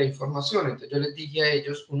sale la información. Entonces yo les dije a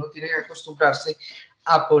ellos, uno tiene que acostumbrarse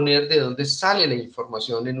a poner de dónde sale la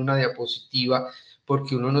información en una diapositiva,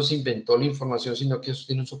 porque uno no se inventó la información, sino que eso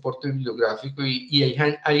tiene un soporte bibliográfico y hay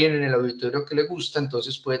alguien en el auditorio que le gusta,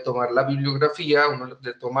 entonces puede tomar la bibliografía, uno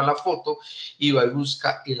le toma la foto y va y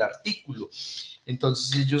busca el artículo.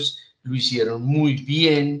 Entonces ellos lo hicieron muy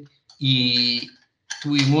bien y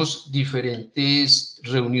tuvimos diferentes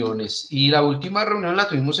reuniones y la última reunión la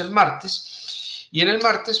tuvimos el martes. Y en el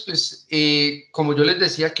martes, pues, como yo les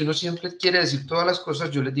decía que uno siempre quiere decir todas las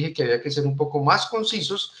cosas, yo les dije que había que ser un poco más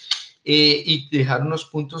concisos y dejar unos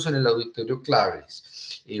puntos en el auditorio claves.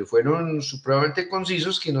 Fueron supremamente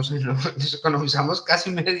concisos, que nos economizamos casi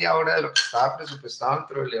media hora de lo que estaba presupuestado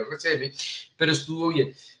dentro del RCM, pero estuvo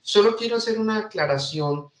bien. Solo quiero hacer una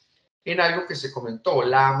aclaración en algo que se comentó.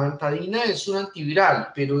 La amantadina es un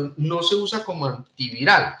antiviral, pero no se usa como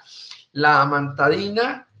antiviral. La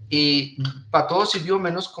amantadina para todo sirvió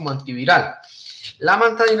menos como antiviral. La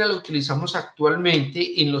amantadina la utilizamos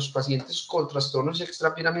actualmente en los pacientes con trastornos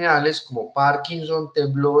extrapiramidales como Parkinson,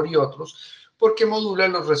 temblor y otros, porque modula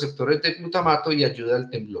los receptores de glutamato y ayuda al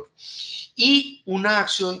temblor. Y una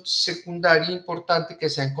acción secundaria importante que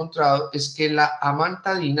se ha encontrado es que la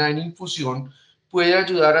amantadina en infusión puede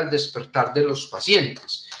ayudar al despertar de los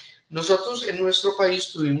pacientes. Nosotros en nuestro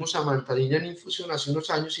país tuvimos amantadina en infusión hace unos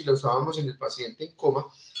años y la usábamos en el paciente en coma.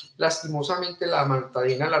 Lastimosamente la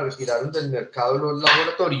amantadina la retiraron del mercado de los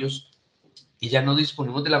laboratorios y ya no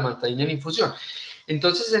disponemos de la amantadina en infusión.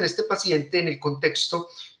 Entonces en este paciente, en el contexto,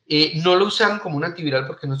 no lo usaron como un antiviral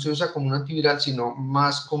porque no se usa como un antiviral, sino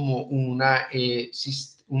más como un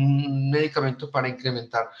medicamento para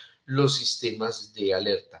incrementar los sistemas de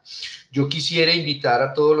alerta. Yo quisiera invitar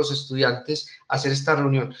a todos los estudiantes a hacer esta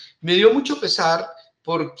reunión. Me dio mucho pesar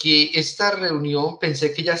porque esta reunión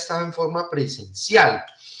pensé que ya estaba en forma presencial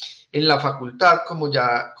en la facultad, como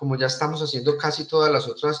ya estamos haciendo casi todas las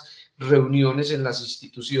otras reuniones en las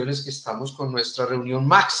instituciones, que estamos con nuestra reunión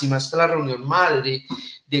máxima, esta es la reunión madre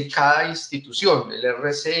de cada institución, el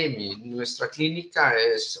RCM, nuestra clínica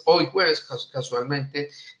es hoy jueves, casualmente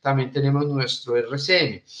también tenemos nuestro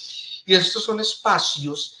RCM. Y estos son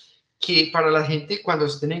espacios que para la gente cuando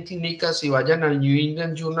estén en clínicas y vayan al New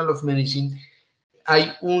England Journal of Medicine,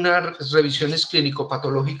 hay unas revisiones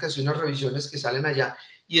clínico-patológicas y unas revisiones que salen allá,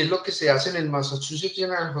 y es lo que se hace en el Massachusetts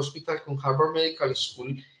General Hospital con Harvard Medical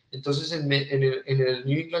School. Entonces, en el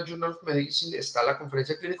New England Journal of Medicine está la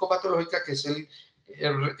conferencia clínico-patológica, que es el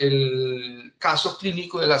caso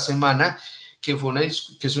clínico de la semana, que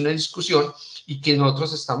es una discusión, y que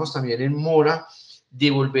nosotros estamos también en mora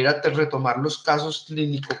de volver a retomar los casos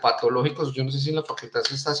clínico-patológicos. Yo no sé si en la facultad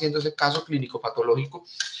se está haciendo ese caso clínico-patológico.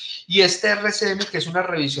 Y este RCM, que es una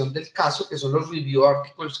revisión del caso, que son los review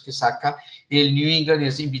articles que saca el New England,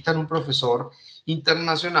 y se invitan a un profesor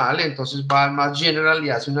internacional, entonces va al más general y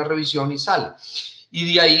hace una revisión y sale.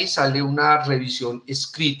 Y de ahí sale una revisión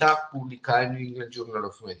escrita publicada en New England Journal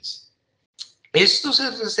of Medicine. Estos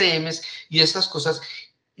RCMs y estas cosas,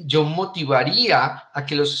 yo motivaría a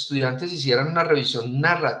que los estudiantes hicieran una revisión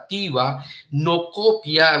narrativa, no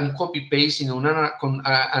copia, un copy-paste, sino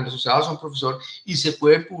asociados a un profesor, y se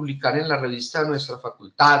pueden publicar en la revista de nuestra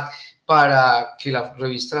facultad, para que la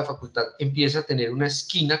revista de la facultad empiece a tener una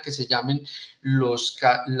esquina que se llamen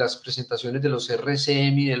las presentaciones de los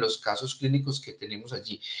RCM y de los casos clínicos que tenemos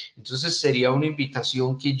allí. Entonces sería una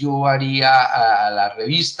invitación que yo haría a la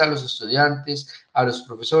revista, a los estudiantes, a los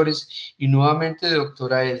profesores. Y nuevamente,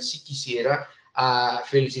 doctora Elsie, quisiera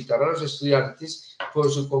felicitar a los estudiantes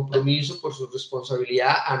por su compromiso, por su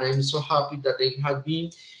responsabilidad, and I'm so happy that they have been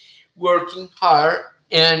working hard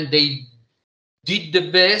and they did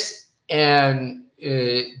the best, and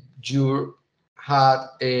you had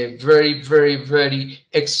a very, very, very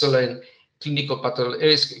excellent clinical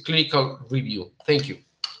review. Thank you.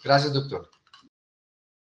 Gracias, doctor.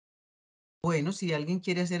 Bueno, si alguien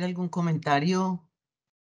quiere hacer algún comentario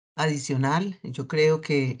adicional, yo creo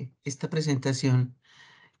que esta presentación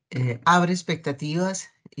abre expectativas,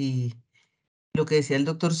 y lo que decía el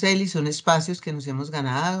doctor Celis, son espacios que nos hemos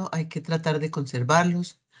ganado, hay que tratar de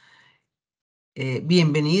conservarlos.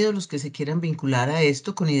 Bienvenidos los que se quieran vincular a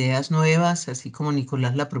esto con ideas nuevas, así como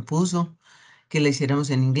Nicolás la propuso, que la hiciéramos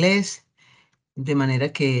en inglés, de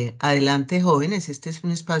manera que adelante, jóvenes, este es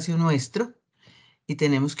un espacio nuestro y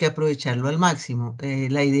tenemos que aprovecharlo al máximo.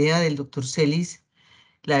 La idea del doctor Celis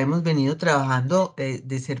la hemos venido trabajando,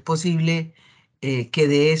 de ser posible que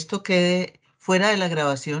de esto quede fuera de la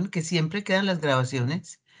grabación, que siempre quedan las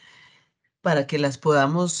grabaciones, para que las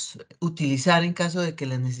podamos utilizar en caso de que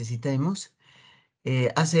las necesitemos.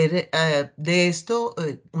 Hacer de esto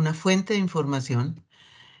una fuente de información.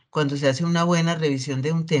 Cuando se hace una buena revisión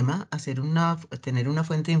de un tema, tener una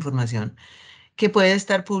fuente de información que puede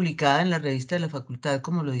estar publicada en la revista de la facultad,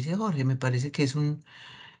 como lo dice Jorge. Me parece que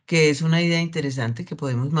es una idea interesante que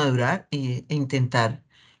podemos madurar e intentar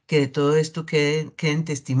que de todo esto queden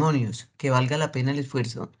testimonios, que valga la pena el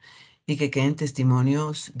esfuerzo y que queden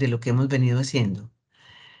testimonios de lo que hemos venido haciendo.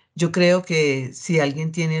 Yo creo que si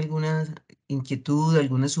alguien tiene alguna inquietud,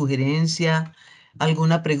 alguna sugerencia,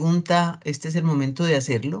 alguna pregunta, este es el momento de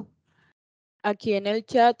hacerlo. Aquí en el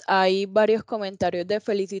chat hay varios comentarios de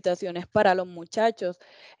felicitaciones para los muchachos.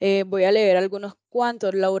 Voy a leer algunos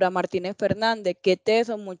cuantos. Laura Martínez Fernández, qué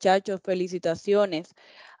tesos, muchachos, felicitaciones.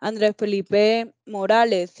 Andrés Felipe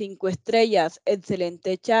Morales, 5 estrellas,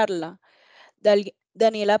 excelente charla.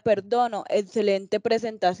 Daniela Perdono, excelente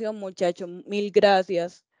presentación, muchachos, mil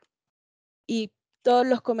gracias. Y todos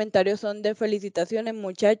los comentarios son de felicitaciones,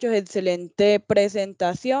 muchachos, excelente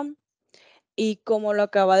presentación. Y como lo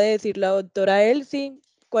acaba de decir la doctora Elsie,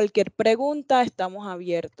 Cualquier pregunta, estamos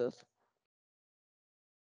abiertos.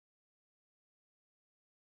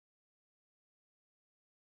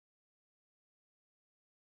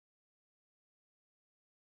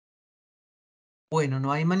 Bueno,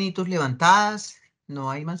 no hay manitos levantadas, no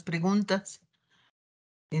hay más preguntas.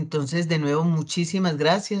 Entonces, de nuevo, muchísimas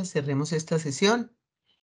gracias. Cerremos esta sesión.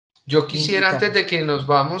 Yo quisiera, antes Invitamos. de que nos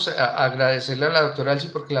vamos, a agradecerle a la doctora Elsie,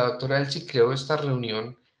 porque la doctora Elsie creó esta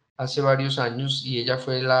reunión hace varios años y ella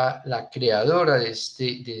fue la creadora de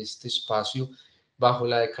este espacio bajo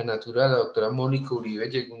la decanatura de la doctora Mónica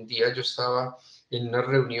Uribe. Llegó un día, yo estaba en una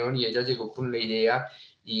reunión y ella llegó con la idea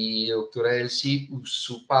y doctora Elsie,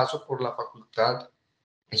 su paso por la facultad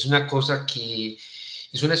es una cosa que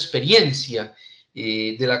es una experiencia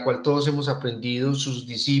de la cual todos hemos aprendido, sus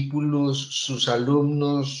discípulos, sus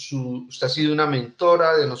alumnos, usted ha sido una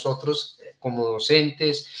mentora de nosotros como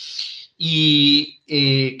docentes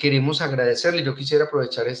y queremos agradecerle. Yo quisiera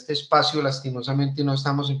aprovechar este espacio, lastimosamente no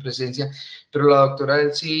estamos en presencia, pero la doctora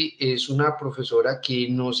Elsie es una profesora que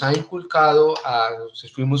nos ha inculcado,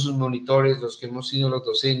 fuimos sus monitores, los que hemos sido los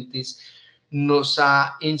docentes, nos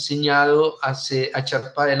ha enseñado a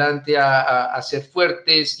echar para adelante, a ser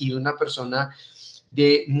fuertes, y una persona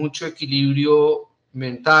de mucho equilibrio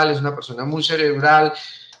mental, es una persona muy cerebral,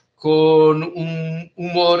 con un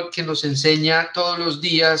humor que nos enseña todos los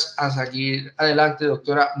días a seguir adelante.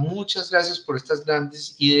 Doctora, muchas gracias por estas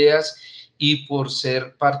grandes ideas y por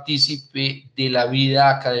ser partícipe de la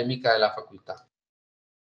vida académica de la facultad.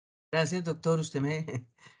 Gracias, doctor. Usted me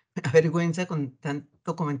avergüenza con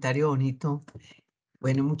tanto comentario bonito.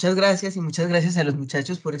 Bueno, muchas gracias y muchas gracias a los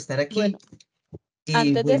muchachos por estar aquí. Bueno, y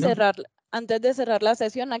antes bueno, de cerrar la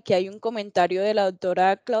sesión, aquí hay un comentario de la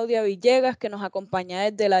doctora Claudia Villegas, que nos acompaña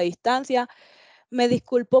desde la distancia. Me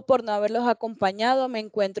disculpo por no haberlos acompañado. Me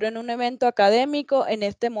encuentro en un evento académico en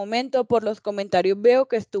este momento. Por los comentarios veo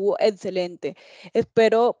que estuvo excelente.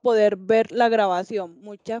 Espero poder ver la grabación.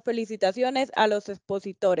 Muchas felicitaciones a los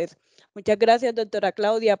expositores. Muchas gracias, doctora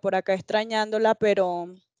Claudia, por acá extrañándola,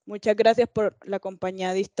 pero muchas gracias por la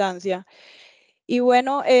compañía a distancia. Y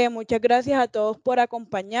bueno, muchas gracias a todos por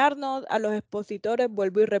acompañarnos, a los expositores,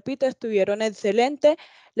 vuelvo y repito, estuvieron excelentes.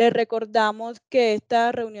 Les recordamos que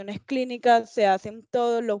estas reuniones clínicas se hacen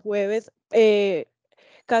todos los jueves,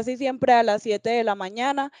 casi siempre a las 7 de la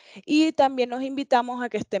mañana, y también los invitamos a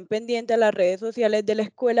que estén pendientes a las redes sociales de la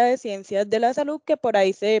Escuela de Ciencias de la Salud, que por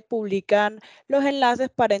ahí se publican los enlaces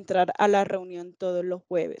para entrar a la reunión todos los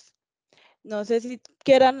jueves. No sé si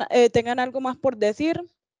tengan algo más por decir.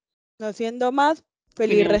 No siendo más,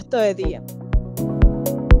 feliz resto de día.